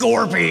in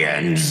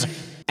scorpions.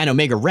 And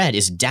Omega Red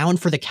is down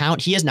for the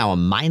count. He is now a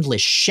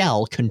mindless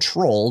shell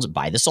controlled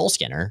by the Soul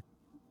Skinner.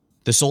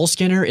 The Soul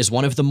Skinner is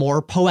one of the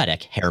more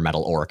poetic hair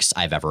metal orcs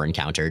I've ever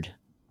encountered.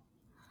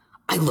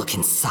 I look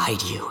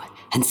inside you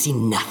and see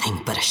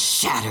nothing but a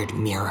shattered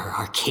mirror,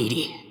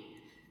 Arcady.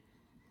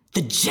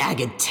 The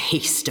jagged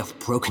taste of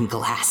broken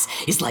glass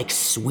is like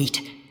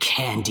sweet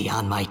candy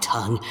on my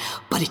tongue,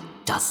 but it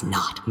does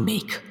not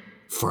make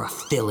for a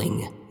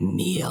filling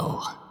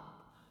meal.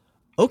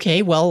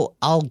 Okay, well,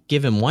 I'll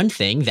give him one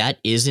thing. That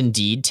is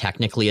indeed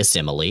technically a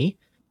simile.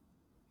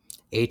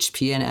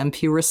 HP and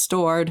MP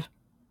restored,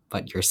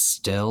 but you're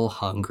still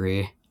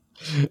hungry.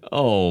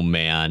 Oh,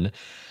 man.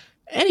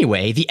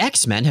 Anyway, the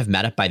X-Men have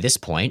met up by this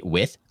point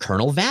with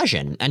Colonel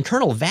Vasion, and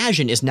Colonel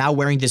Vasion is now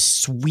wearing this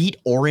sweet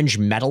orange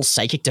metal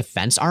psychic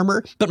defense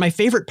armor, but my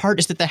favorite part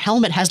is that the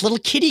helmet has little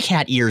kitty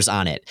cat ears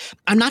on it.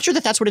 I'm not sure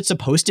that that's what it's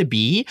supposed to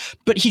be,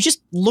 but he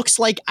just looks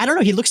like, I don't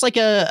know, he looks like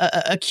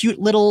a cute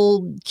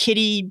little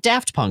kitty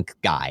Daft Punk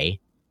guy.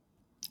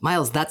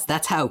 Miles,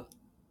 that's how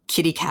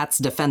kitty cats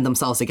defend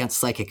themselves against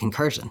psychic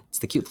incursion. It's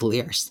the cute little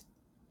ears.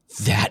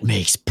 That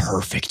makes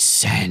perfect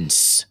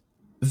sense.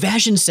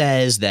 Vasion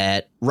says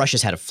that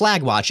Russia's had a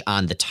flag watch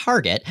on the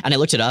target, and I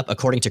looked it up.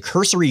 According to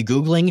cursory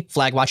Googling,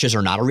 flag watches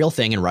are not a real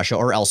thing in Russia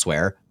or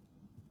elsewhere.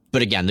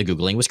 But again, the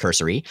Googling was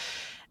cursory.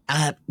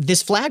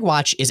 This flag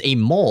watch is a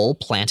mole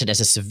planted as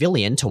a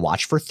civilian to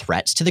watch for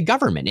threats to the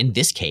government, in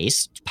this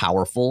case,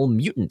 powerful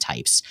mutant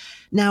types.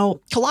 Now,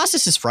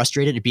 Colossus is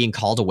frustrated at being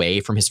called away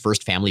from his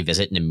first family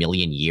visit in a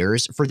million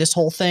years for this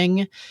whole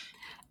thing.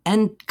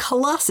 And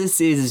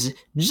Colossus is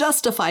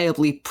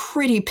justifiably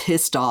pretty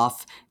pissed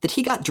off that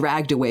he got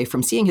dragged away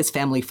from seeing his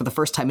family for the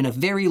first time in a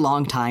very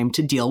long time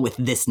to deal with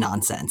this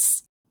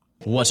nonsense.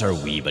 What are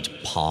we but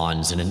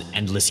pawns in an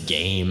endless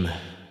game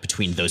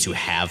between those who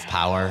have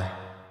power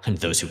and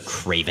those who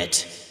crave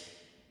it?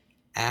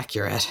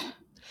 Accurate.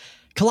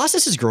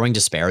 Colossus's growing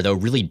despair, though,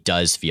 really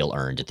does feel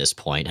earned at this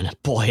point, and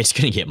boy, it's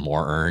going to get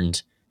more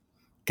earned.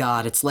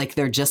 God, it's like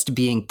they're just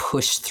being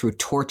pushed through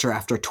torture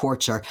after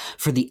torture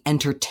for the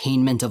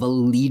entertainment of a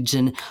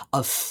legion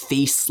of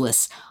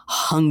faceless,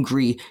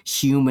 hungry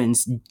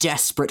humans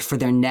desperate for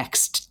their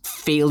next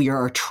failure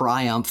or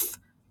triumph.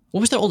 What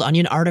was that old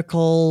Onion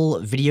article?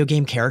 Video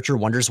game character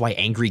wonders why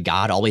angry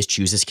God always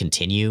chooses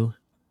continue?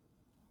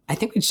 I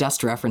think we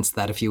just referenced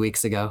that a few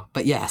weeks ago,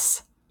 but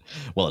yes.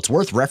 Well, it's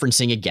worth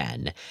referencing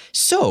again.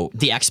 So,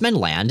 the X-Men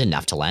land in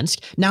Neftelensk.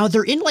 Now,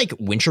 they're in,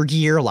 winter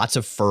gear, lots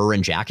of fur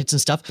and jackets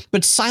and stuff,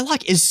 but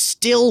Psylocke is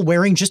still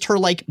wearing just her,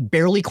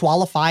 barely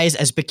qualifies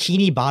as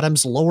Bikini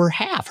Bottom's lower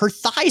half. Her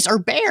thighs are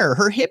bare.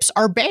 Her hips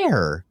are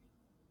bare.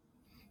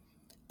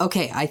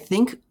 Okay, I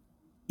think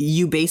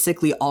you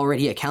basically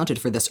already accounted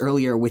for this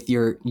earlier with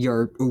your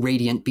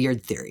radiant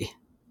beard theory.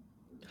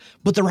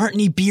 But there aren't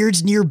any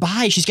beards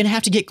nearby. She's going to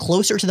have to get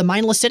closer to the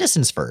mindless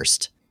citizens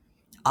first.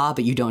 Ah,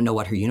 but you don't know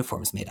what her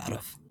uniform's made out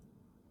of.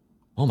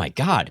 Oh my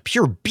god,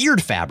 pure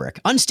beard fabric,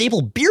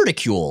 unstable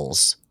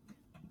beardicules.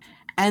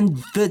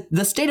 And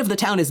the state of the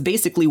town is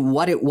basically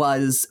what it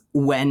was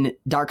when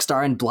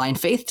Darkstar and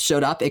Blind Faith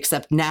showed up,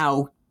 except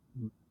now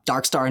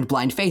Darkstar and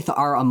Blind Faith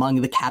are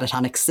among the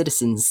catatonic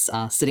citizens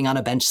sitting on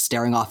a bench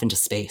staring off into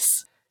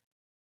space.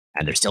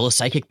 And there's still a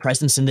psychic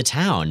presence in the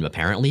town,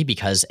 apparently,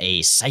 because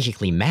a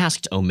psychically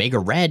masked Omega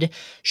Red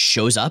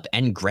shows up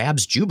and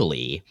grabs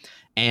Jubilee.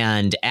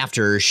 And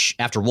after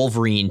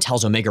Wolverine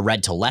tells Omega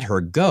Red to let her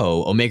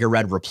go, Omega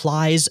Red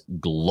replies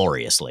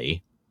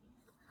gloriously.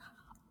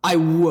 I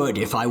would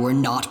if I were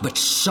not but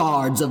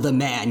shards of the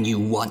man you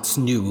once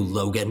knew,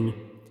 Logan.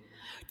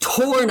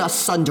 Torn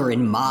asunder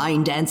in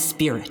mind and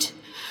spirit,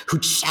 who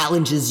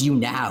challenges you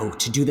now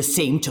to do the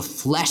same to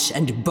flesh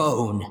and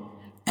bone,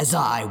 as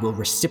I will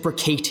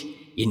reciprocate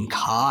in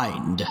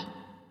kind.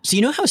 So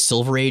you know how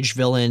Silver Age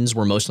villains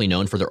were mostly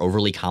known for their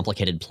overly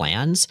complicated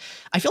plans?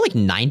 I feel like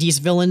 90s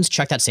villains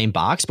check that same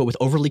box, but with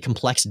overly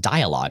complex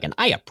dialogue, and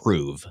I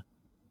approve.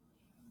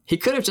 He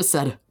could have just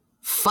said,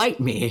 "Fight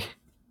me."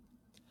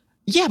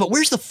 Yeah, but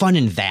where's the fun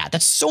in that?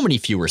 That's so many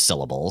fewer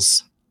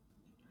syllables.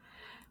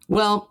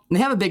 Well, they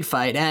have a big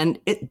fight, and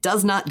it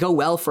does not go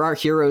well for our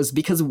heroes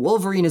because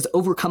Wolverine is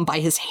overcome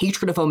by his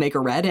hatred of Omega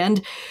Red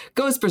and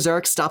goes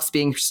berserk, stops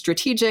being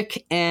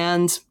strategic,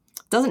 and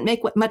doesn't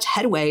make much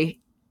headway.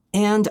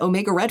 And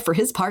Omega Red, for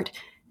his part,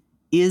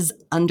 is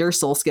under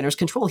Soul Skinner's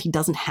control. He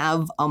doesn't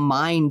have a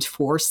mind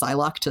for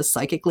Psylocke to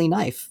psychically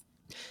knife.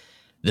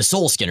 The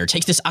Soul Skinner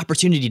takes this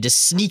opportunity to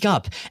sneak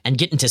up and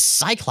get into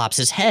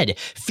Cyclops' head,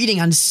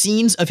 feeding on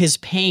scenes of his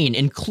pain,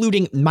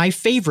 including my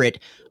favorite,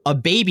 a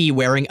baby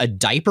wearing a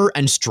diaper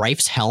and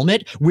Strife's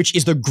helmet, which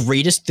is the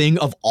greatest thing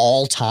of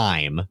all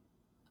time.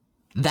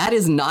 That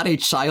is not a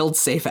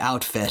child-safe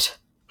outfit.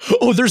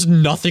 Oh, there's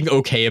nothing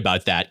okay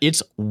about that.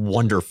 It's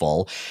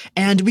wonderful.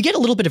 And we get a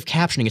little bit of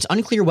captioning. It's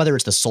unclear whether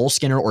it's the Soul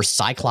Skinner or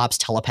Cyclops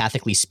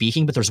telepathically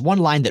speaking, but there's one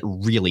line that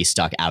really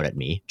stuck out at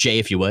me. Jay,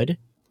 if you would.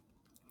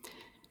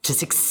 To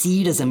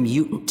succeed as a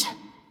mutant,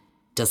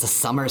 does a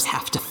Summers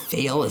have to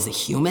fail as a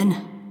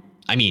human?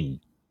 I mean,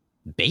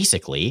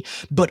 basically.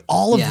 But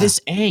all of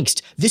this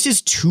angst, this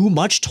is too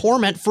much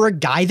torment for a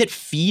guy that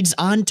feeds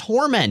on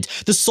torment.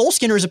 The Soul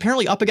Skinner is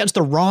apparently up against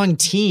the wrong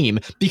team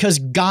because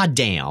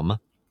goddamn.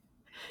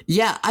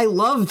 Yeah, I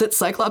love that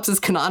Cyclops is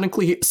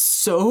canonically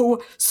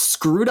so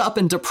screwed up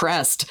and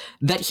depressed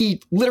that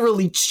he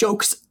literally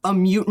chokes a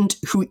mutant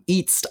who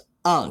eats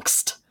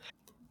angst.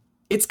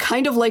 It's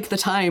kind of like the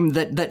time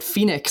that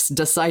Phoenix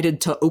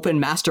decided to open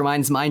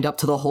Mastermind's mind up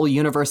to the whole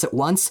universe at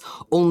once,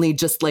 only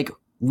just like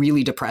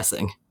really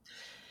depressing.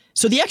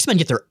 So the X-Men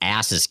get their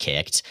asses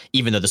kicked,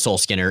 even though the Soul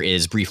Skinner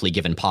is briefly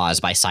given pause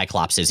by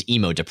Cyclops'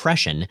 emo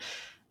depression.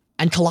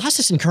 And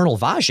Colossus and Colonel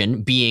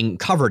Vajan, being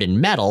covered in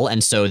metal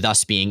and so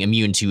thus being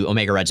immune to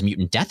Omega Red's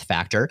mutant death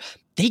factor,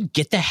 they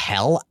get the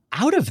hell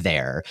out of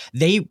there.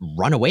 They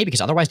run away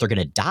because otherwise they're going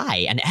to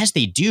die. And as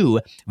they do,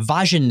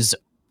 Vajan's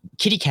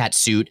kitty cat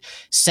suit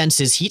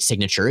senses heat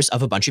signatures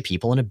of a bunch of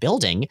people in a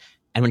building.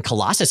 And when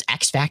Colossus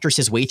X-factors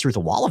his way through the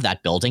wall of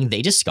that building,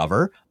 they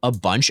discover a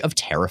bunch of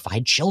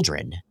terrified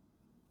children.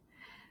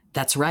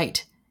 That's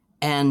right.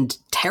 And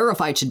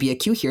terrified should be a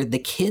cue here. The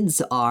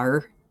kids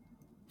are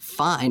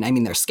fine. I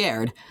mean, they're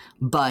scared,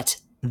 but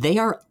they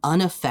are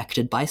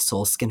unaffected by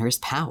Soul Skinner's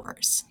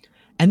powers.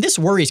 And this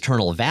worries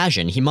Colonel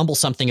Vajan. He mumbles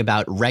something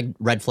about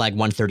Red Flag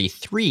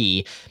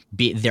 133,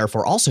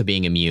 therefore also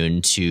being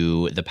immune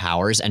to the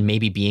powers and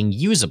maybe being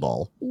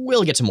usable.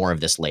 We'll get to more of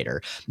this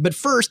later. But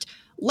first,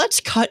 let's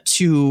cut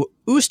to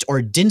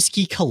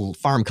Ust-Ordinsky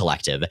Farm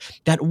Collective,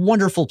 that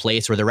wonderful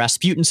place where the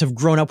Rasputins have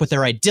grown up with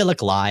their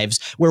idyllic lives,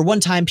 where one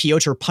time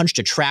Piotr punched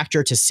a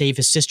tractor to save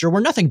his sister,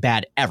 where nothing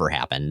bad ever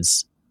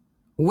happens.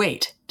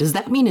 Wait, does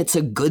that mean it's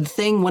a good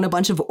thing when a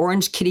bunch of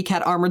orange kitty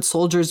cat armored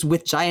soldiers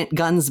with giant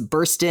guns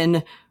burst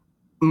in,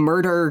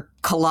 murder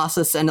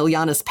Colossus and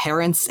Illyana's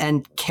parents,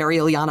 and carry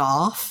Illyana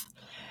off?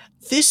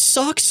 This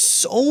sucks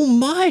so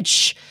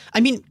much. I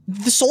mean,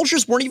 the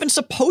soldiers weren't even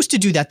supposed to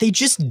do that. They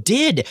just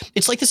did.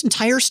 It's like this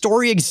entire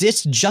story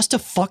exists just to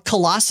fuck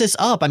Colossus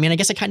up. I mean, I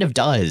guess it kind of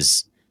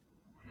does.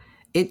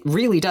 It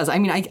really does. I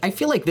mean, I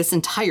feel like this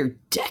entire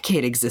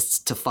decade exists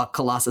to fuck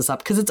Colossus up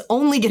because it's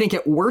only going to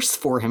get worse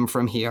for him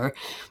from here.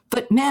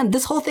 But man,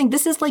 this whole thing,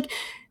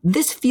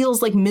 this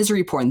feels like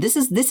misery porn. This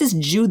is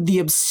Jude the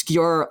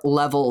Obscure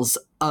levels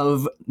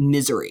of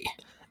misery.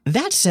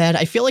 That said,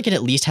 I feel like it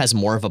at least has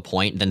more of a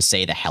point than,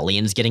 say, the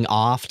Hellions getting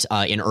offed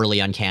in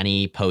early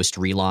Uncanny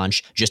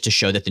post-relaunch just to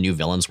show that the new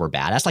villains were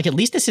badass. Like, at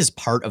least this is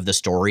part of the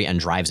story and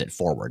drives it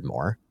forward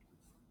more.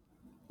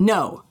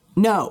 No.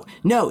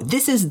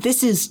 This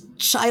is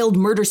child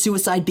murder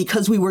suicide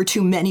because we were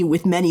too many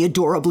with many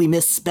adorably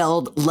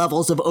misspelled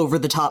levels of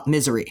over-the-top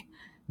misery.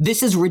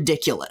 This is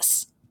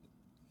ridiculous.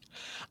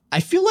 I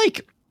feel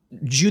like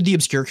Jude the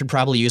Obscure could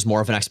probably use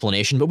more of an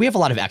explanation, but we have a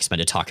lot of X-Men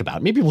to talk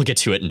about. Maybe we'll get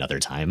to it another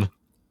time.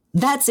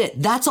 That's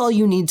it. That's all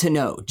you need to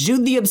know.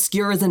 Jude the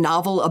Obscure is a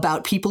novel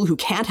about people who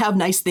can't have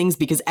nice things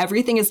because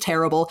everything is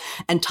terrible,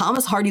 and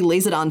Thomas Hardy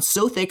lays it on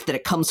so thick that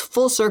it comes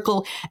full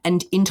circle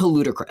and into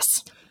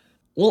ludicrous.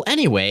 Well,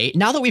 anyway,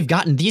 now that we've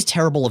gotten these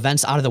terrible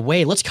events out of the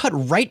way, let's cut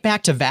right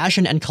back to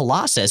Vajan and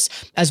Colossus,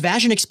 as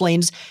Vajan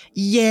explains,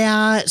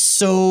 yeah,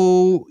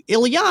 so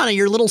Illyana,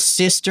 your little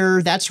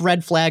sister, that's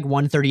Red Flag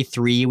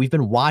 133. We've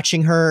been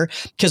watching her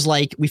because,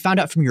 like, we found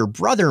out from your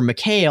brother,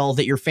 Mikhail,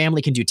 that your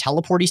family can do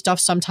teleporty stuff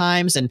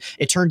sometimes, and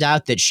it turned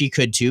out that she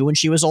could too when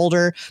she was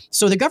older.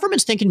 So the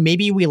government's thinking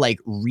maybe we, like,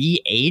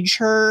 re-age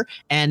her,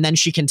 and then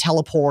she can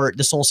teleport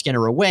the Soul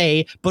Skinner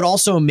away, but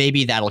also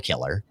maybe that'll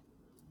kill her.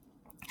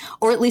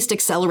 Or at least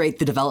accelerate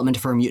the development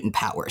of her mutant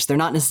powers. They're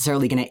not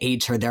necessarily going to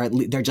age her.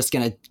 They're just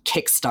going to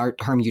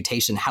kickstart her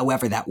mutation,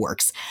 however that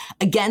works.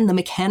 Again, the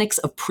mechanics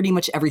of pretty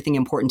much everything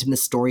important in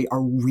this story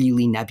are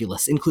really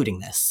nebulous, including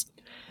this.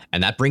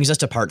 And that brings us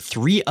to part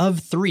 3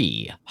 of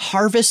 3,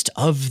 Harvest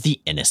of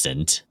the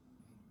Innocent.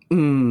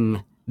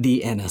 The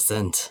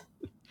Innocent.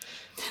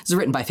 This is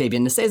written by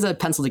Fabian Nicieza,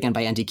 penciled again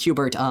by Andy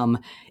Kubert,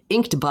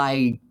 inked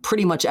by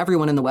pretty much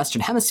everyone in the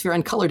Western Hemisphere,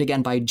 and colored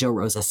again by Joe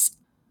Rosas.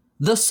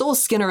 The Soul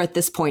Skinner at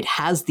this point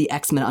has the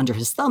X-Men under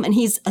his thumb, and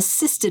he's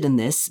assisted in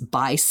this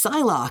by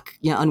Psylocke,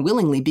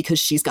 unwillingly, because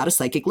she's got a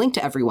psychic link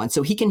to everyone.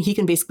 So he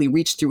can basically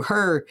reach through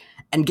her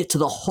and get to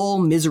the whole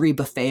misery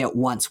buffet at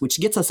once, which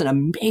gets us an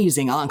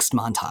amazing angst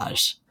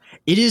montage.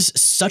 It is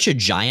such a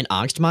giant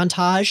angst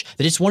montage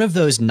that it's one of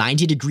those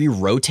 90-degree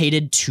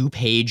rotated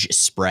 2-page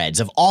spreads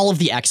of all of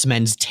the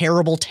X-Men's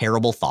terrible,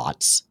 terrible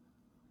thoughts.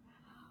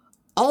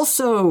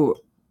 Also,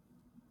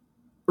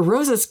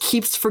 Rosas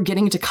keeps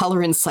forgetting to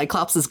color in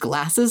Cyclops'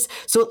 glasses,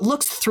 so it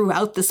looks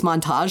throughout this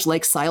montage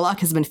like Psylocke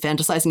has been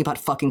fantasizing about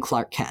fucking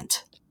Clark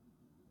Kent.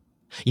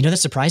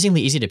 That's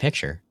surprisingly easy to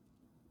picture.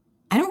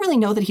 I don't really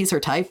know that he's her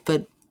type,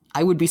 but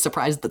I would be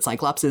surprised that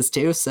Cyclops is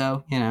too,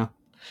 so,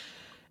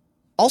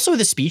 Also,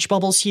 the speech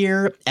bubbles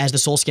here, as the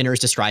Soul Skinner is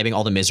describing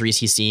all the miseries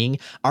he's seeing,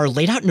 are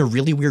laid out in a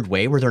really weird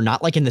way where they're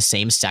not in the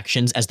same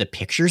sections as the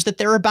pictures that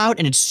they're about,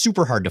 and it's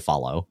super hard to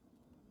follow.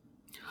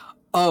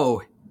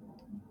 Oh,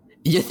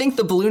 you think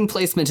the balloon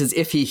placement is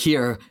iffy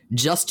here,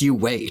 just you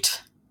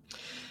wait.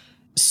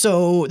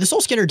 So the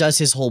Soul Skinner does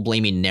his whole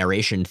blaming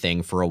narration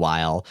thing for a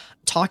while,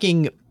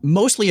 talking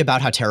mostly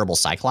about how terrible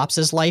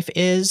Cyclops' life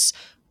is,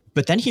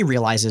 but then he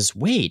realizes,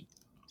 wait,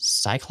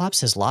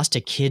 Cyclops has lost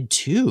a kid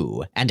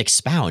too, and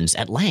expounds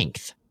at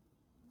length.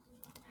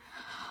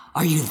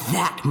 Are you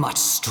that much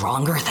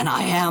stronger than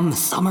I am,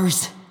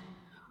 Summers?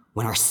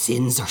 When our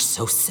sins are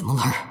so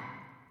similar?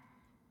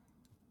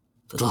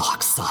 Little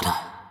Oksana,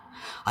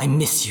 I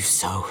miss you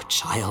so,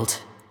 child.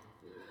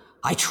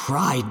 I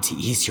tried to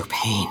ease your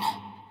pain.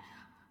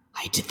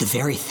 I did the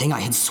very thing I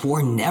had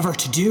sworn never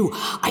to do.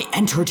 I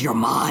entered your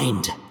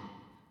mind.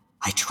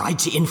 I tried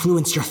to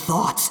influence your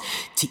thoughts,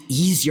 to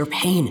ease your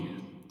pain,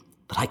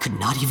 but I could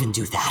not even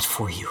do that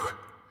for you.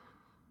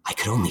 I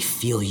could only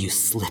feel you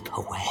slip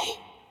away.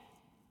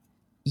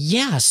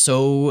 Yeah,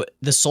 so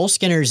the Soul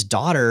Skinner's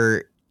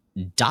daughter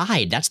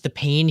died. That's the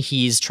pain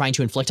he's trying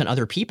to inflict on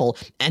other people.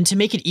 And to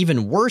make it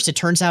even worse, it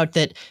turns out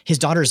that his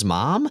daughter's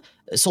mom,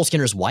 Soul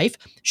Skinner's wife,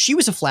 she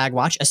was a flag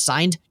watch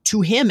assigned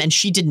to him, and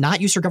she did not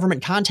use her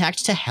government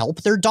contacts to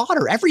help their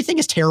daughter. Everything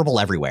is terrible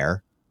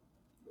everywhere.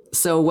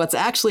 So what's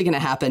actually going to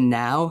happen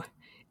now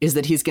is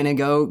that he's going to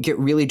go get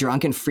really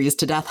drunk and freeze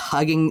to death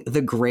hugging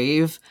the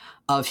grave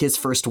of his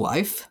first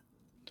wife.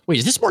 Wait,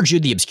 is this more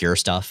Jude the Obscure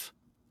stuff?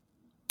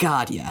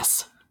 God,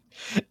 yes.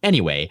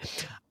 Anyway,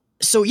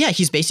 so yeah,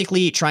 he's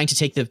basically trying to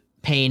take the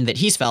pain that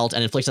he's felt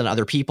and inflict on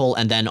other people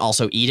and then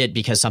also eat it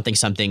because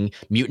something,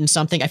 mutant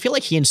something. I feel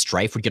like he and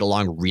Strife would get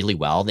along really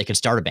well. They could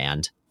start a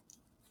band.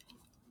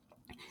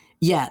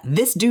 Yeah,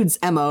 this dude's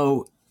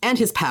MO and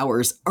his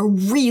powers are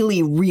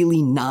really,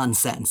 really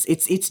nonsense.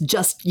 It's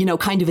just,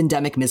 kind of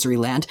endemic misery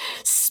land.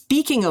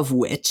 Speaking of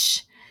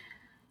which,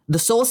 the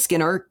Soul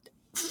Skinner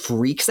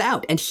freaks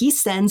out and he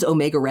sends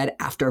Omega Red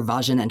after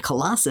Vajan and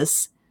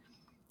Colossus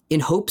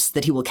in hopes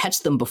that he will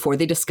catch them before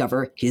they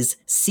discover his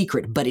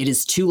secret. But it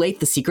is too late.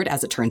 The secret,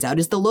 as it turns out,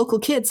 is the local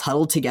kids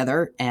huddled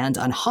together and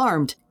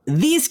unharmed.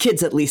 These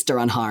kids at least are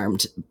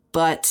unharmed,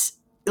 but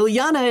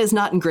Illyana is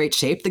not in great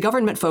shape. The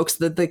government folks,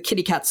 the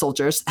kitty cat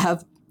soldiers,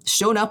 have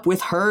shown up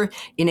with her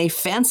in a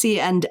fancy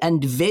and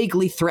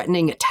vaguely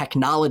threatening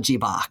technology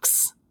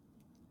box.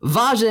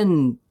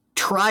 Vajan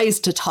tries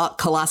to talk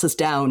Colossus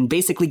down,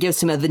 basically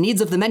gives him the needs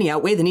of the many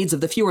outweigh the needs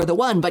of the few or the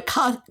one, but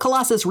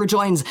Colossus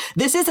rejoins,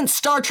 "This isn't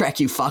Star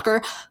Trek, you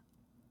fucker."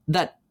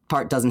 That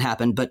part doesn't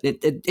happen, but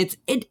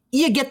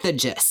you get the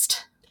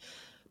gist.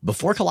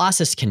 Before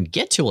Colossus can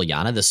get to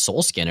Illyana, the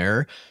Soul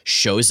Skinner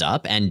shows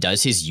up and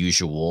does his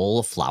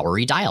usual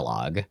flowery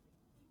dialogue.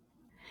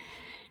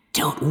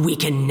 Don't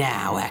weaken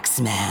now,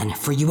 X-Man,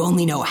 for you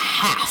only know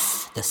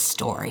half the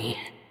story.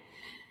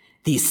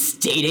 These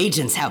state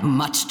agents have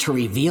much to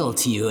reveal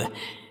to you,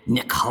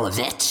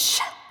 Nikolovich.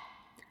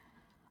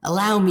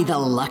 Allow me the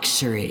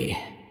luxury,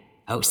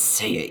 oh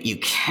say it you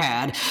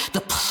cad,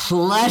 the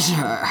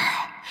pleasure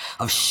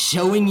of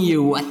showing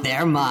you what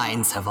their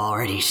minds have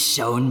already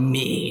shown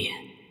me.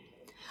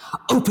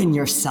 Open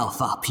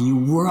yourself up, you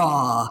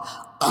raw,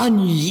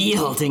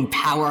 unyielding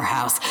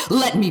powerhouse.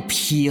 Let me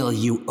peel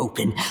you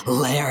open,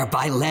 layer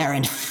by layer,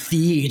 and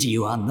feed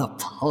you on the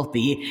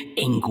pulpy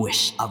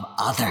anguish of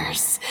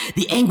others.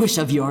 The anguish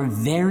of your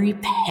very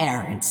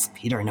parents,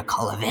 Peter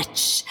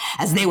Nikolovich,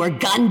 as they were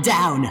gunned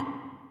down,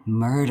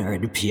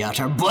 murdered,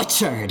 Piotr,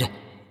 butchered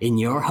in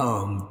your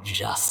home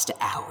just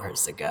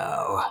hours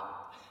ago.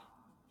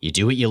 You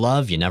do what you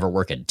love, you never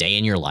work a day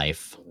in your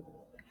life.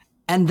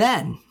 And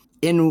then,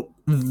 in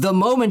the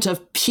moment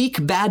of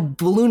peak bad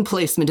balloon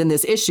placement in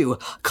this issue,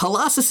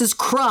 Colossus's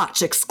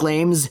crotch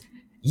exclaims,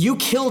 "You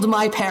killed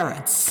my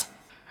parents."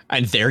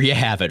 And there you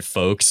have it,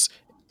 folks.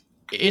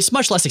 It's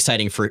much less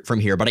exciting from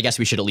here, but I guess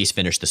we should at least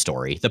finish the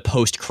story, the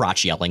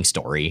post-crotch yelling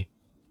story.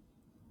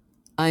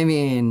 I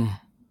mean,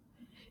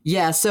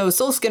 yeah, so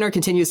Soul Skinner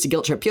continues to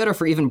guilt trip Piotr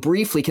for even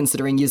briefly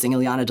considering using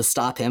Illyana to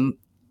stop him,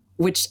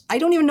 which I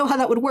don't even know how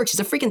that would work. She's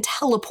a freaking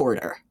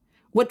teleporter.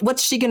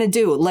 What's she gonna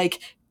do?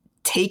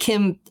 take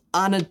him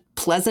on a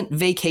pleasant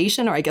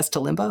vacation, or I guess to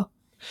Limbo?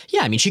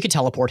 Yeah, I mean, she could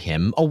teleport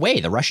him away.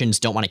 The Russians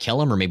don't want to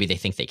kill him, or maybe they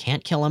think they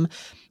can't kill him.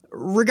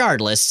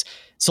 Regardless,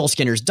 Soul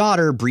Skinner's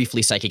daughter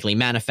briefly psychically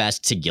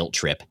manifests to guilt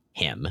trip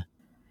him.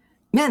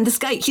 Man, this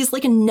guy, he's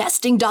like a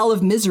nesting doll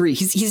of misery.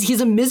 He's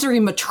a misery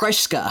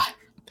matryoshka.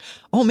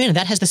 Oh man,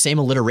 that has the same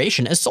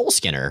alliteration as Soul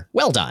Skinner.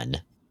 Well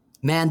done.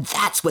 Man,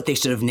 that's what they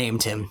should have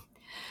named him.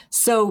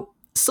 So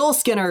Soul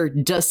Skinner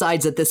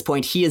decides at this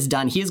point he is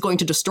done. He is going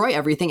to destroy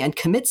everything and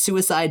commit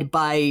suicide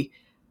by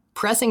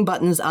pressing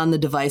buttons on the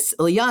device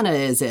Ilyana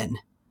is in.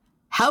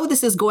 How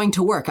this is going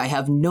to work, I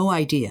have no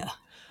idea.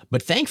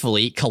 But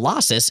thankfully,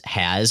 Colossus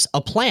has a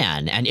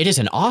plan, and it is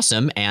an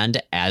awesome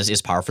and, as is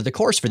par for the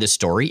course for this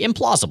story,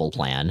 implausible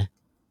plan.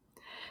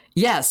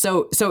 Yeah,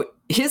 so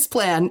his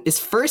plan is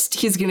first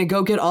he's going to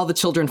go get all the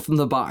children from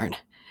the barn.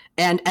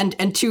 And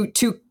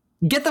to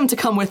get them to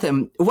come with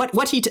him,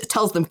 what he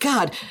tells them,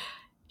 God,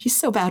 he's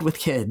so bad with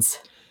kids.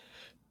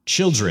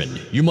 Children,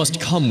 you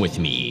must come with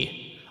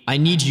me. I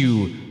need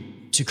you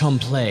to come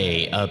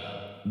play a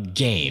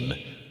game.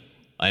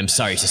 I am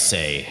sorry to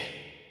say,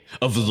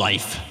 of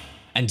life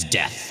and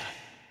death.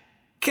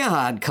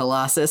 God,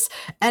 Colossus.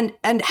 And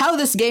how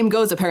this game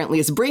goes, apparently,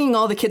 is bringing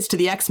all the kids to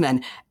the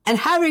X-Men and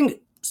having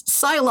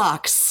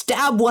Psylocke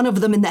stab one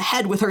of them in the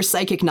head with her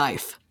psychic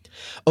knife.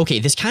 Okay,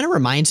 this kind of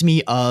reminds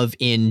me of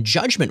in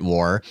Judgment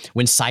War,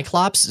 when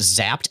Cyclops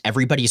zapped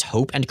everybody's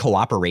hope and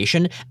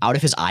cooperation out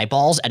of his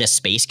eyeballs at a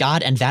space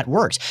god, and that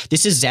worked.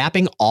 This is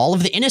zapping all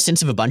of the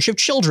innocence of a bunch of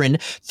children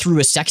through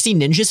a sexy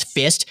ninja's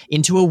fist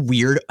into a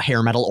weird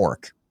hair metal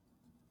orc.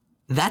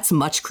 That's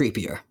much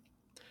creepier.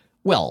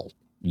 Well,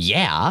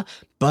 yeah,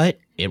 but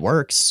it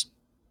works.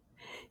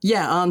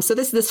 Yeah, so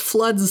this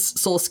floods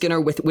Soul Skinner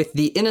with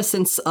the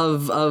innocence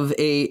of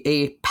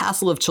a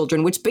passel of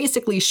children, which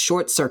basically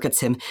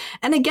short-circuits him.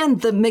 And again,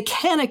 the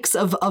mechanics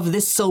of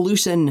this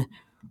solution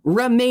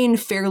remain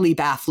fairly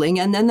baffling,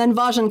 and then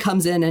Vajan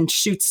comes in and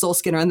shoots Soul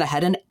Skinner in the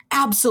head, and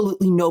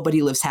absolutely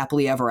nobody lives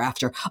happily ever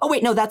after. Oh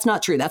wait, no, that's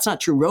not true. That's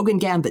not true. Rogue and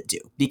Gambit do,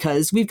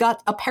 because we've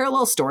got a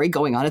parallel story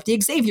going on at the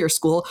Xavier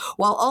School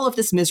while all of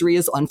this misery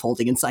is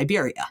unfolding in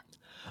Siberia.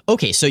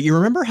 Okay, so you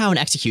remember how in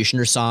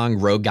Executioner's Song,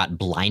 Rogue got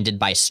blinded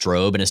by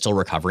strobe and is still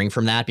recovering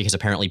from that? Because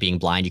apparently being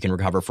blind you can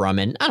recover from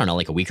in, I don't know,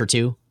 like a week or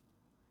two?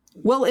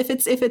 Well, if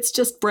it's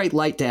just bright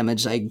light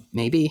damage,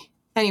 maybe.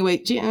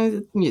 Anyway,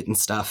 mutant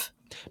stuff.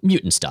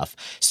 Mutant stuff.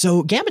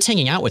 So Gambit's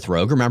hanging out with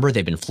Rogue. Remember,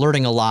 they've been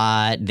flirting a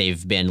lot.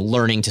 They've been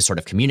learning to sort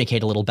of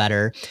communicate a little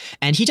better.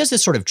 And he does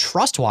this sort of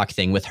trust walk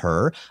thing with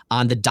her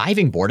on the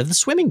diving board of the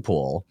swimming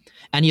pool.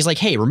 And he's like,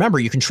 hey, remember,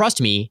 you can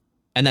trust me.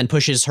 And then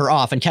pushes her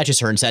off and catches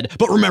her and said,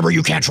 but remember,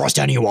 you can't trust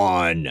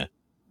anyone.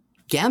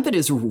 Gambit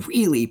is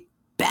really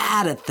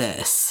bad at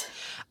this.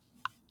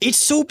 It's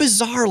so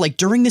bizarre. Like,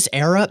 during this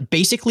era,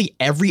 basically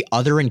every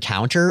other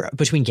encounter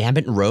between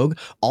Gambit and Rogue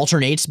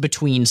alternates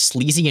between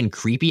sleazy and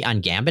creepy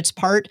on Gambit's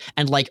part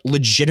and, like,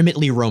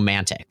 legitimately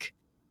romantic.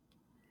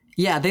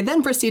 Yeah, they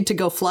then proceed to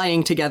go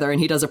flying together,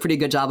 and he does a pretty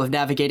good job of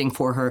navigating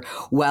for her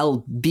while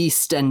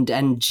Beast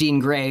and Jean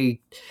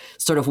Grey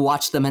sort of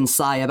watch them and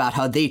sigh about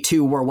how they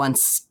too were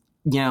once,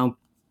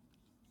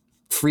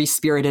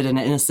 free-spirited and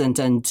innocent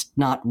and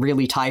not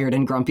really tired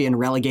and grumpy and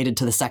relegated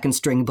to the second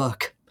string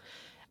book.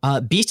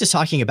 Beast is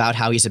talking about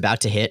how he's about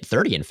to hit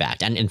 30, in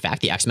fact. And in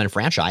fact, the X-Men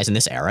franchise in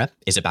this era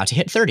is about to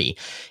hit 30.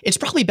 It's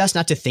probably best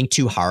not to think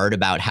too hard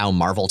about how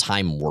Marvel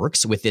time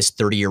works with this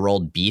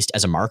 30-year-old Beast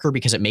as a marker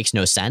because it makes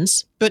no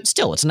sense. But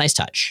still, it's a nice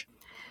touch.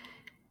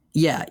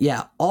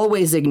 Yeah.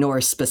 Always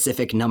ignore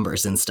specific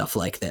numbers and stuff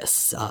like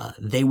this.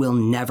 They will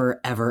never,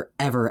 ever,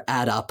 ever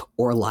add up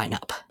or line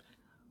up.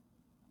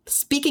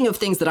 Speaking of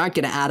things that aren't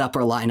going to add up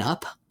or line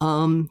up,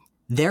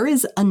 there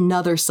is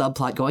another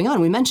subplot going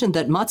on. We mentioned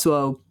that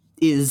Matsuo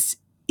is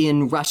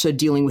in Russia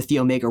dealing with the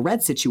Omega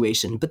Red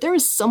situation, but there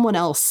is someone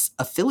else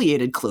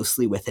affiliated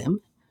closely with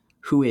him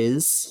who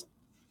is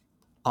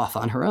off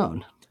on her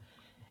own.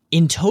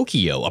 In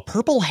Tokyo, a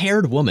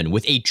purple-haired woman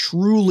with a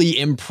truly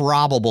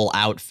improbable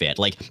outfit,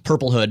 like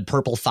purple hood,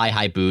 purple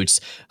thigh-high boots,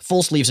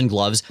 full sleeves and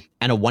gloves,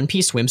 and a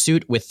one-piece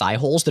swimsuit with thigh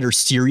holes that are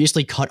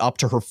seriously cut up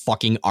to her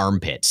fucking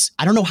armpits.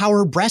 I don't know how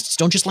her breasts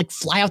don't just, like,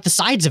 fly out the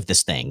sides of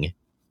this thing.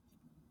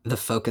 The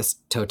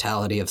focused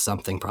totality of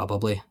something,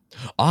 probably.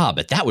 Ah,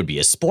 but that would be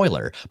a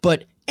spoiler.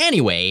 But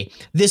anyway,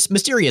 this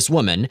mysterious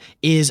woman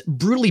is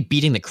brutally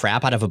beating the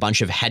crap out of a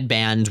bunch of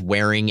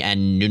headband-wearing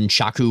and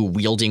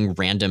nunchaku-wielding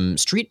random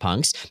street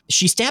punks.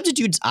 She stabs a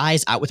dude's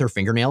eyes out with her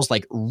fingernails,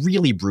 like,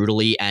 really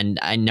brutally, and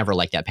I never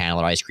like that panel.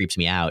 It always creeps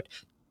me out.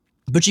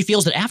 But she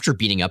feels that after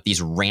beating up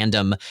these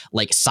random,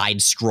 like,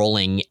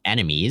 side-scrolling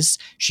enemies,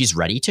 she's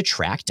ready to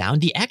track down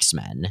the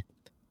X-Men.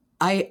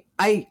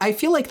 I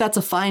feel like that's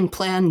a fine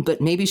plan,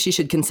 but maybe she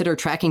should consider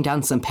tracking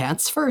down some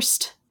pants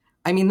first.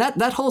 I mean,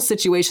 that whole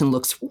situation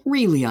looks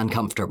really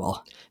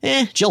uncomfortable.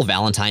 Jill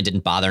Valentine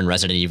didn't bother in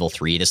Resident Evil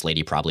 3. This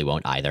lady probably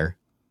won't either.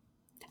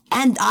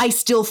 And I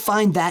still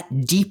find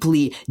that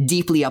deeply,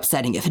 deeply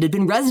upsetting. If it had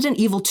been Resident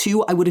Evil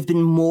 2, I would have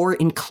been more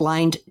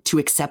inclined to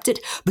accept it.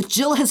 But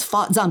Jill has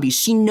fought zombies.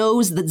 She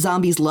knows that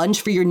zombies lunge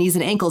for your knees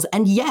and ankles.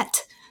 And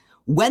yet,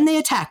 when they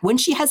attack, when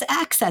she has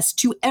access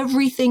to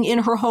everything in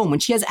her home, when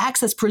she has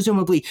access,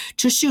 presumably,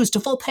 to shoes, to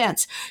full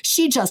pants,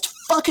 she just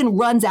fucking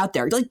runs out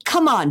there. Like,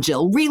 come on,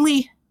 Jill,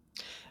 really?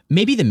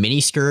 Maybe the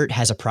miniskirt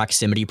has a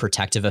proximity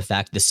protective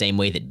effect the same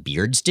way that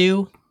beards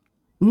do?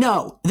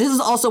 No, this is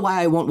also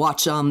why I won't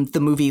watch the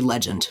movie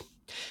Legend.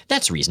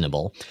 That's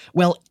reasonable.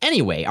 Well,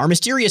 anyway, our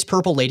mysterious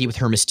purple lady with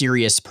her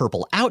mysterious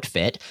purple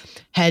outfit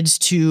heads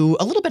to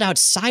a little bit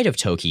outside of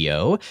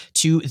Tokyo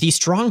to the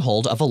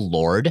stronghold of a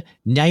Lord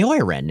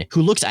Nyoirin,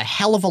 who looks a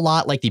hell of a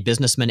lot like the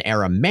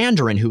businessman-era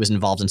Mandarin who was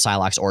involved in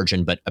Psylocke's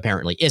origin, but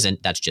apparently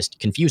isn't. That's just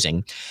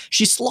confusing.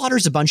 She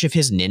slaughters a bunch of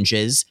his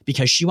ninjas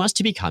because she wants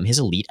to become his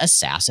elite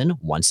assassin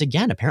once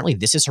again. Apparently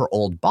this is her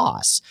old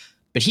boss.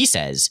 But he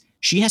says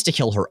she has to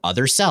kill her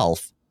other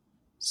self,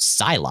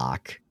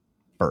 Psylocke,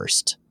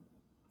 first.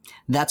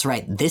 That's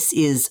right. This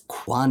is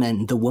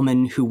Kwannon, the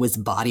woman who was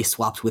body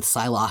swapped with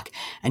Psylocke,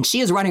 and she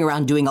is running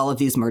around doing all of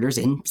these murders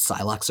in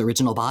Psylocke's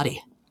original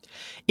body.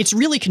 It's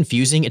really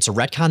confusing. It's a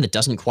retcon that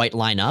doesn't quite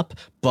line up,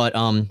 but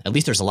at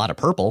least there's a lot of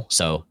purple,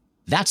 so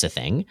that's a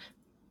thing.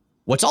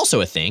 What's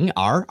also a thing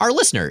are our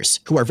listeners,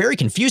 who are very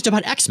confused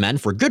about X-Men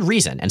for good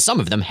reason, and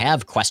some of them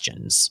have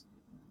questions.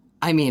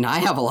 I mean, I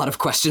have a lot of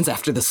questions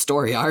after the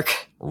story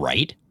arc.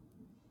 Right?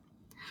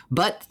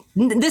 But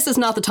this is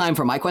not the time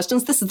for my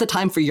questions. This is the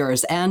time for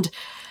yours. And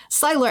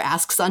Siler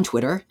asks on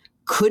Twitter,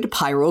 could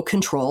Pyro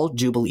control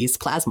Jubilee's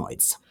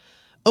plasmoids?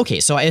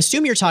 Okay, so I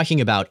assume you're talking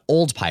about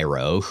old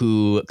Pyro,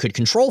 who could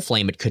control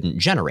flame but couldn't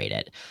generate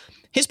it.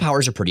 His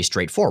powers are pretty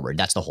straightforward.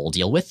 That's the whole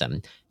deal with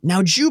them.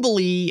 Now,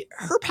 Jubilee,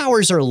 her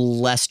powers are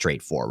less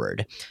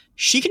straightforward.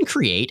 She can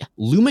create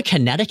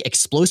lumikinetic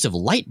explosive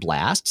light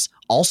blasts,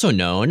 also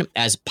known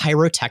as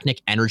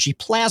pyrotechnic energy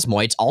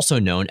plasmoids, also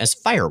known as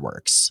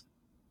fireworks.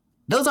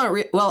 Those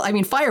aren't well, I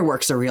mean,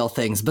 fireworks are real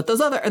things, but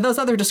those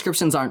other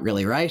descriptions aren't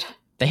really, right?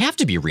 They have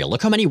to be real.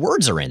 Look how many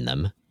words are in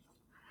them.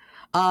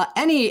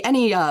 Any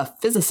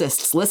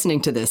physicists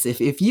listening to this,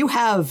 if you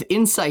have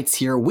insights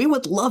here, we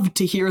would love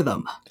to hear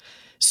them.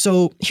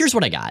 So here's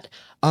what I got.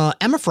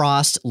 Emma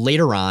Frost way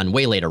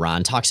later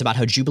on, talks about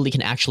how Jubilee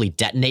can actually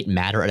detonate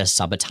matter at a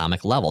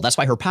subatomic level. That's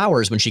why her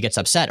powers, when she gets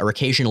upset, are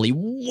occasionally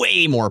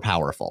way more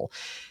powerful.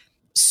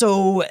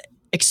 So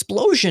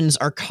explosions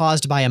are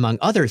caused by, among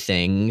other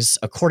things,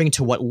 according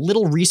to what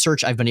little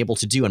research I've been able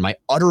to do and my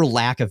utter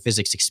lack of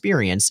physics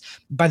experience,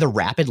 by the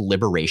rapid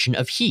liberation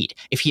of heat.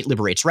 If heat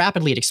liberates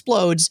rapidly, it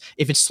explodes.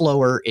 If it's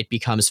slower, it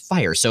becomes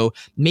fire. So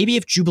maybe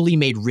if Jubilee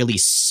made really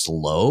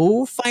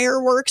slow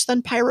fireworks,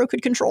 then Pyro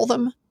could control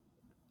them?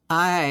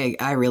 I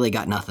really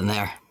got nothing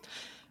there.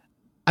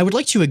 I would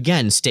like to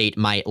again state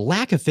my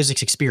lack of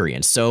physics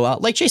experience. So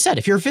like Jay said,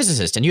 if you're a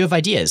physicist and you have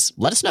ideas,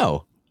 let us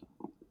know.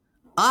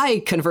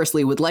 I,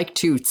 conversely, would like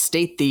to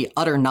state the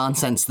utter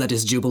nonsense that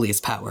is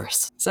Jubilee's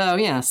powers. So,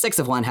 yeah, 6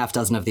 of one, half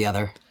dozen of the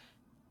other.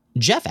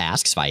 Jeff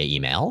asks via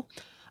email,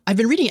 I've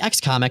been reading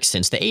X comics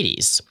since the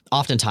 80s.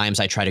 Oftentimes,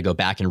 I try to go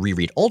back and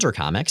reread older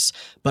comics,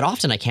 but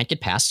often I can't get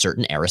past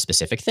certain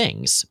era-specific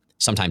things.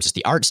 Sometimes it's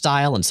the art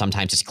style, and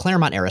sometimes it's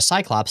Claremont-era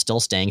Cyclops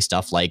still saying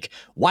stuff like,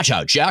 "Watch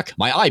out, Jack,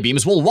 my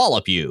I-beams will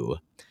wallop you."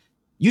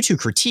 You two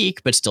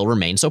critique, but still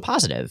remain so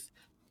positive.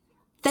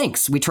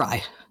 Thanks, we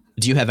try.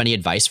 Do you have any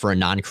advice for a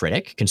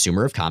non-critic,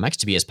 consumer of comics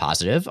to be as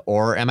positive,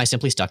 or am I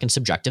simply stuck in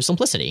subjective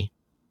simplicity?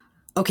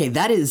 Okay,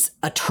 that is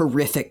a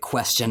terrific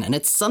question, and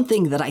it's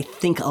something that I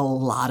think a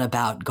lot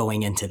about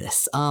going into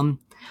this.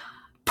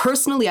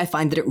 Personally, I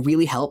find that it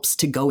really helps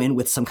to go in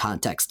with some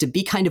context, to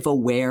be kind of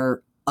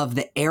aware of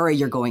the era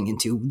you're going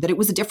into, that it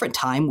was a different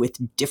time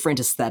with different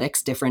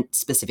aesthetics, different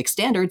specific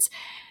standards,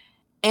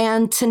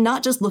 and to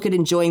not just look at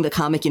enjoying the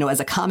comic,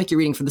 as a comic you're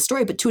reading for the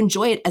story, but to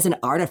enjoy it as an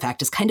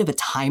artifact, as kind of a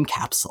time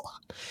capsule.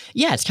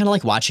 Yeah, it's kind of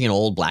like watching an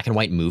old black and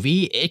white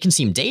movie. It can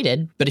seem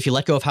dated, but if you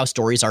let go of how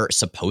stories are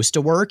supposed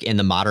to work in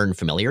the modern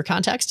familiar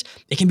context,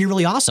 it can be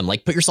really awesome.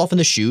 Like, put yourself in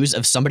the shoes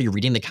of somebody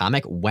reading the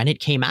comic when it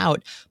came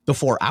out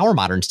before our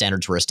modern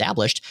standards were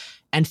established,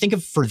 and think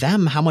of, for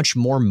them, how much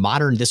more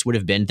modern this would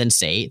have been than,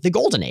 say, the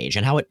Golden Age,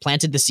 and how it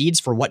planted the seeds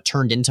for what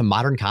turned into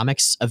modern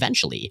comics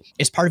eventually.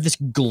 It's part of this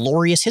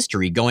glorious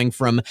history, going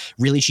from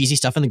really cheesy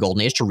stuff in the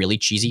Golden Age to really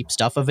cheesy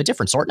stuff of a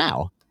different sort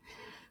now.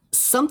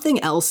 Something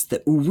else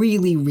that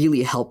really,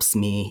 really helps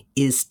me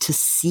is to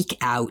seek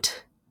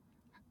out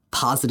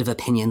positive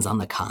opinions on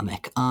the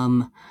comic.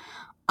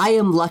 I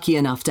am lucky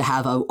enough to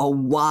have a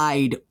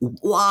wide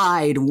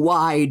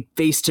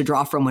base to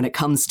draw from when it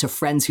comes to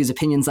friends whose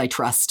opinions I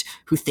trust,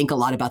 who think a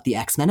lot about the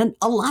X-Men, and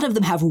a lot of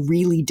them have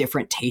really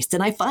different tastes,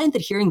 and I find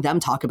that hearing them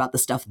talk about the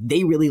stuff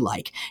they really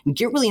like and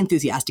get really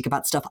enthusiastic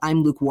about stuff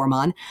I'm lukewarm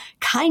on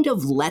kind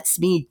of lets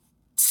me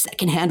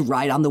secondhand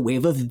ride on the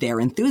wave of their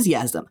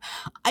enthusiasm.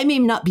 I may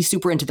not be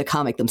super into the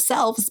comic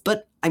themselves,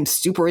 but I'm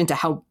super into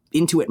how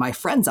into it my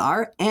friends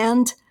are,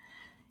 and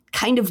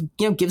kind of,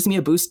 gives me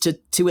a boost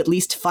to at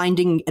least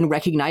finding and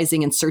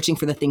recognizing and searching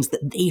for the things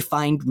that they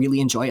find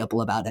really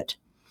enjoyable about it.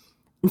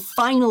 And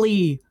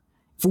finally,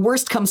 if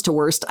worst comes to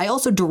worst, I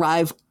also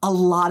derive a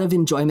lot of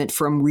enjoyment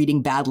from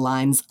reading bad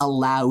lines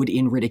aloud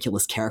in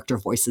ridiculous character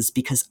voices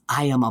because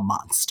I am a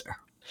monster.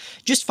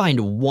 Just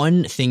find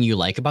one thing you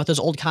like about those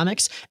old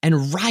comics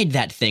and ride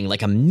that thing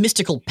like a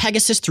mystical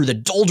Pegasus through the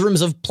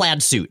doldrums of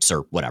plaid suits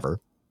or whatever.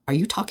 Are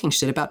you talking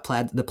shit about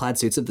the plaid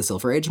suits of the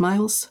Silver Age,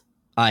 Miles?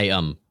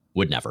 I,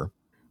 would never.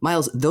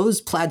 Miles,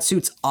 those plaid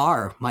suits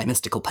are my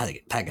mystical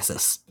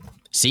Pegasus.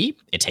 See?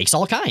 It takes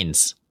all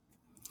kinds.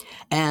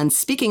 And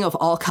speaking of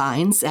all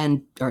kinds,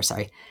 and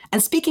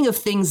speaking of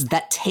things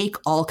that take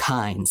all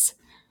kinds,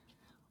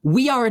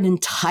 we are an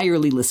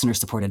entirely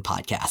listener-supported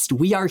podcast.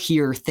 We are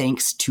here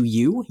thanks to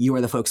you. You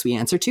are the folks we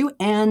answer to,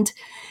 and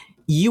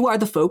you are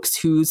the folks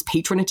whose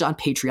patronage on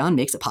Patreon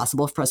makes it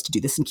possible for us to do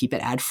this and keep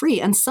it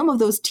ad-free. And some of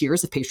those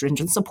tiers of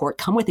patronage and support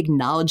come with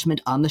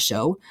acknowledgement on the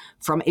show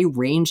from a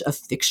range of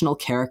fictional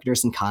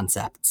characters and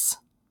concepts.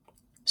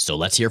 So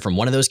let's hear from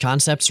one of those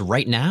concepts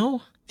right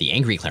now, the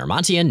angry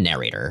Claremontian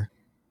narrator.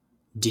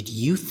 Did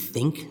you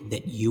think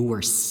that you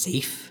were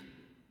safe,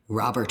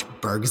 Robert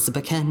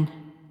Bergsbakken?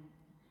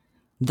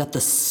 That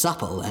the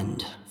supple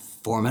and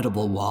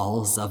formidable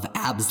walls of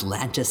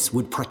Abslantis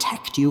would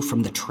protect you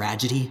from the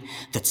tragedy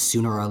that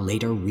sooner or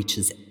later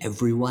reaches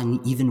everyone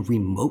even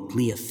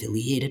remotely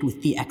affiliated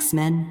with the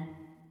X-Men?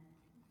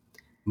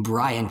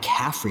 Brian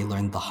Caffrey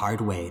learned the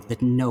hard way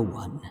that no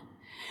one,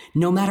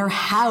 no matter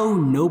how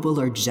noble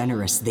or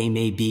generous they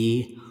may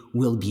be,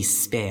 will be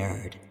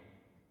spared.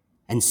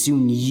 And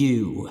soon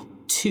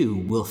you, too,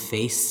 will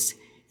face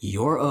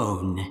your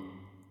own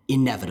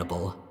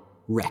inevitable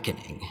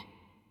reckoning.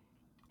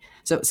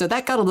 So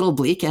that got a little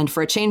bleak, and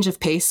for a change of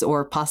pace,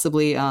 or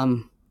possibly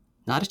not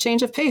a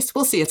change of pace,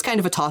 we'll see. It's kind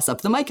of a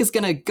toss-up. The mic is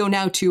going to go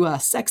now to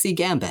Sexy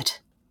Gambit.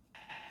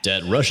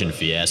 That Russian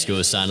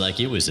fiasco sounded like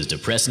it was as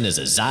depressing as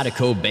a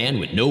Zydeco band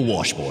with no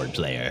washboard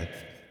player.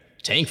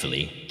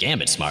 Thankfully,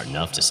 Gambit's smart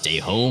enough to stay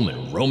home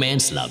and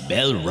romance La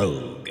Belle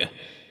Rogue.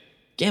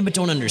 Gambit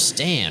don't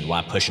understand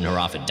why pushing her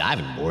off a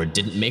diving board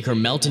didn't make her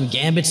melt in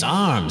Gambit's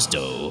arms,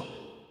 though.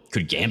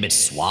 Could Gambit's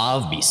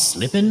suave be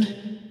slipping?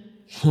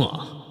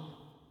 Huh.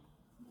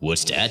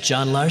 What's that,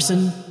 John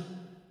Larson?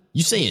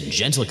 You saying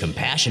gentle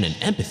compassion and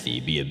empathy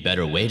be a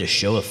better way to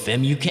show a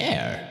femme you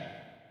care?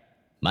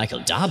 Michael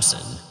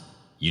Dobson,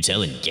 you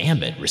telling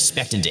Gambit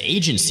respect and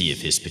agency of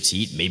his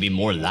petite may be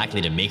more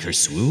likely to make her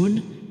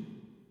swoon?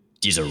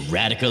 These are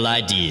radical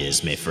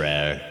ideas, mes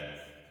frères.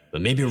 But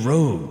maybe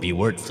Rogue be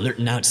worth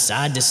flirting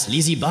outside the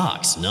sleazy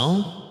box,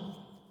 no?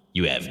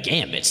 You have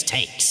Gambit's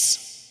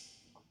tanks.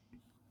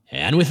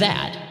 And with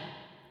that,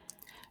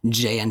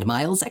 Jay and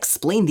Miles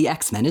Explain the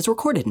X-Men is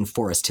recorded in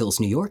Forest Hills,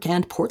 New York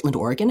and Portland,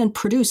 Oregon, and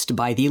produced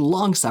by the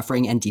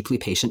long-suffering and deeply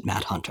patient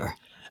Matt Hunter.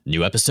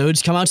 New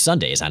episodes come out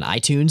Sundays on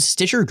iTunes,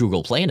 Stitcher,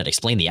 Google Play, and at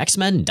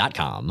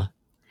explainthexmen.com.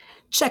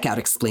 Check out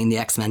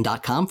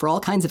explainthexmen.com for all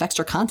kinds of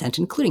extra content,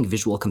 including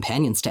visual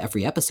companions to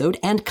every episode,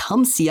 and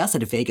come see us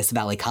at Vegas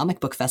Valley Comic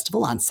Book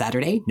Festival on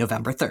Saturday,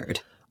 November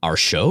 3rd. Our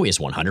show is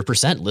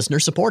 100%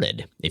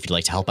 listener-supported. If you'd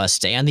like to help us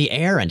stay on the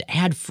air and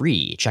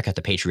ad-free, check out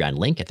the Patreon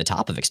link at the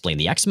top of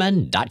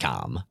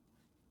explainthexmen.com.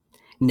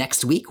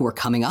 Next week, we're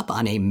coming up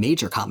on a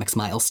major comics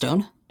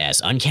milestone. As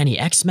Uncanny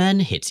X-Men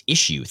hits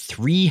issue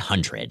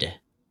 300.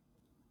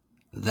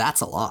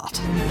 That's a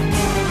lot.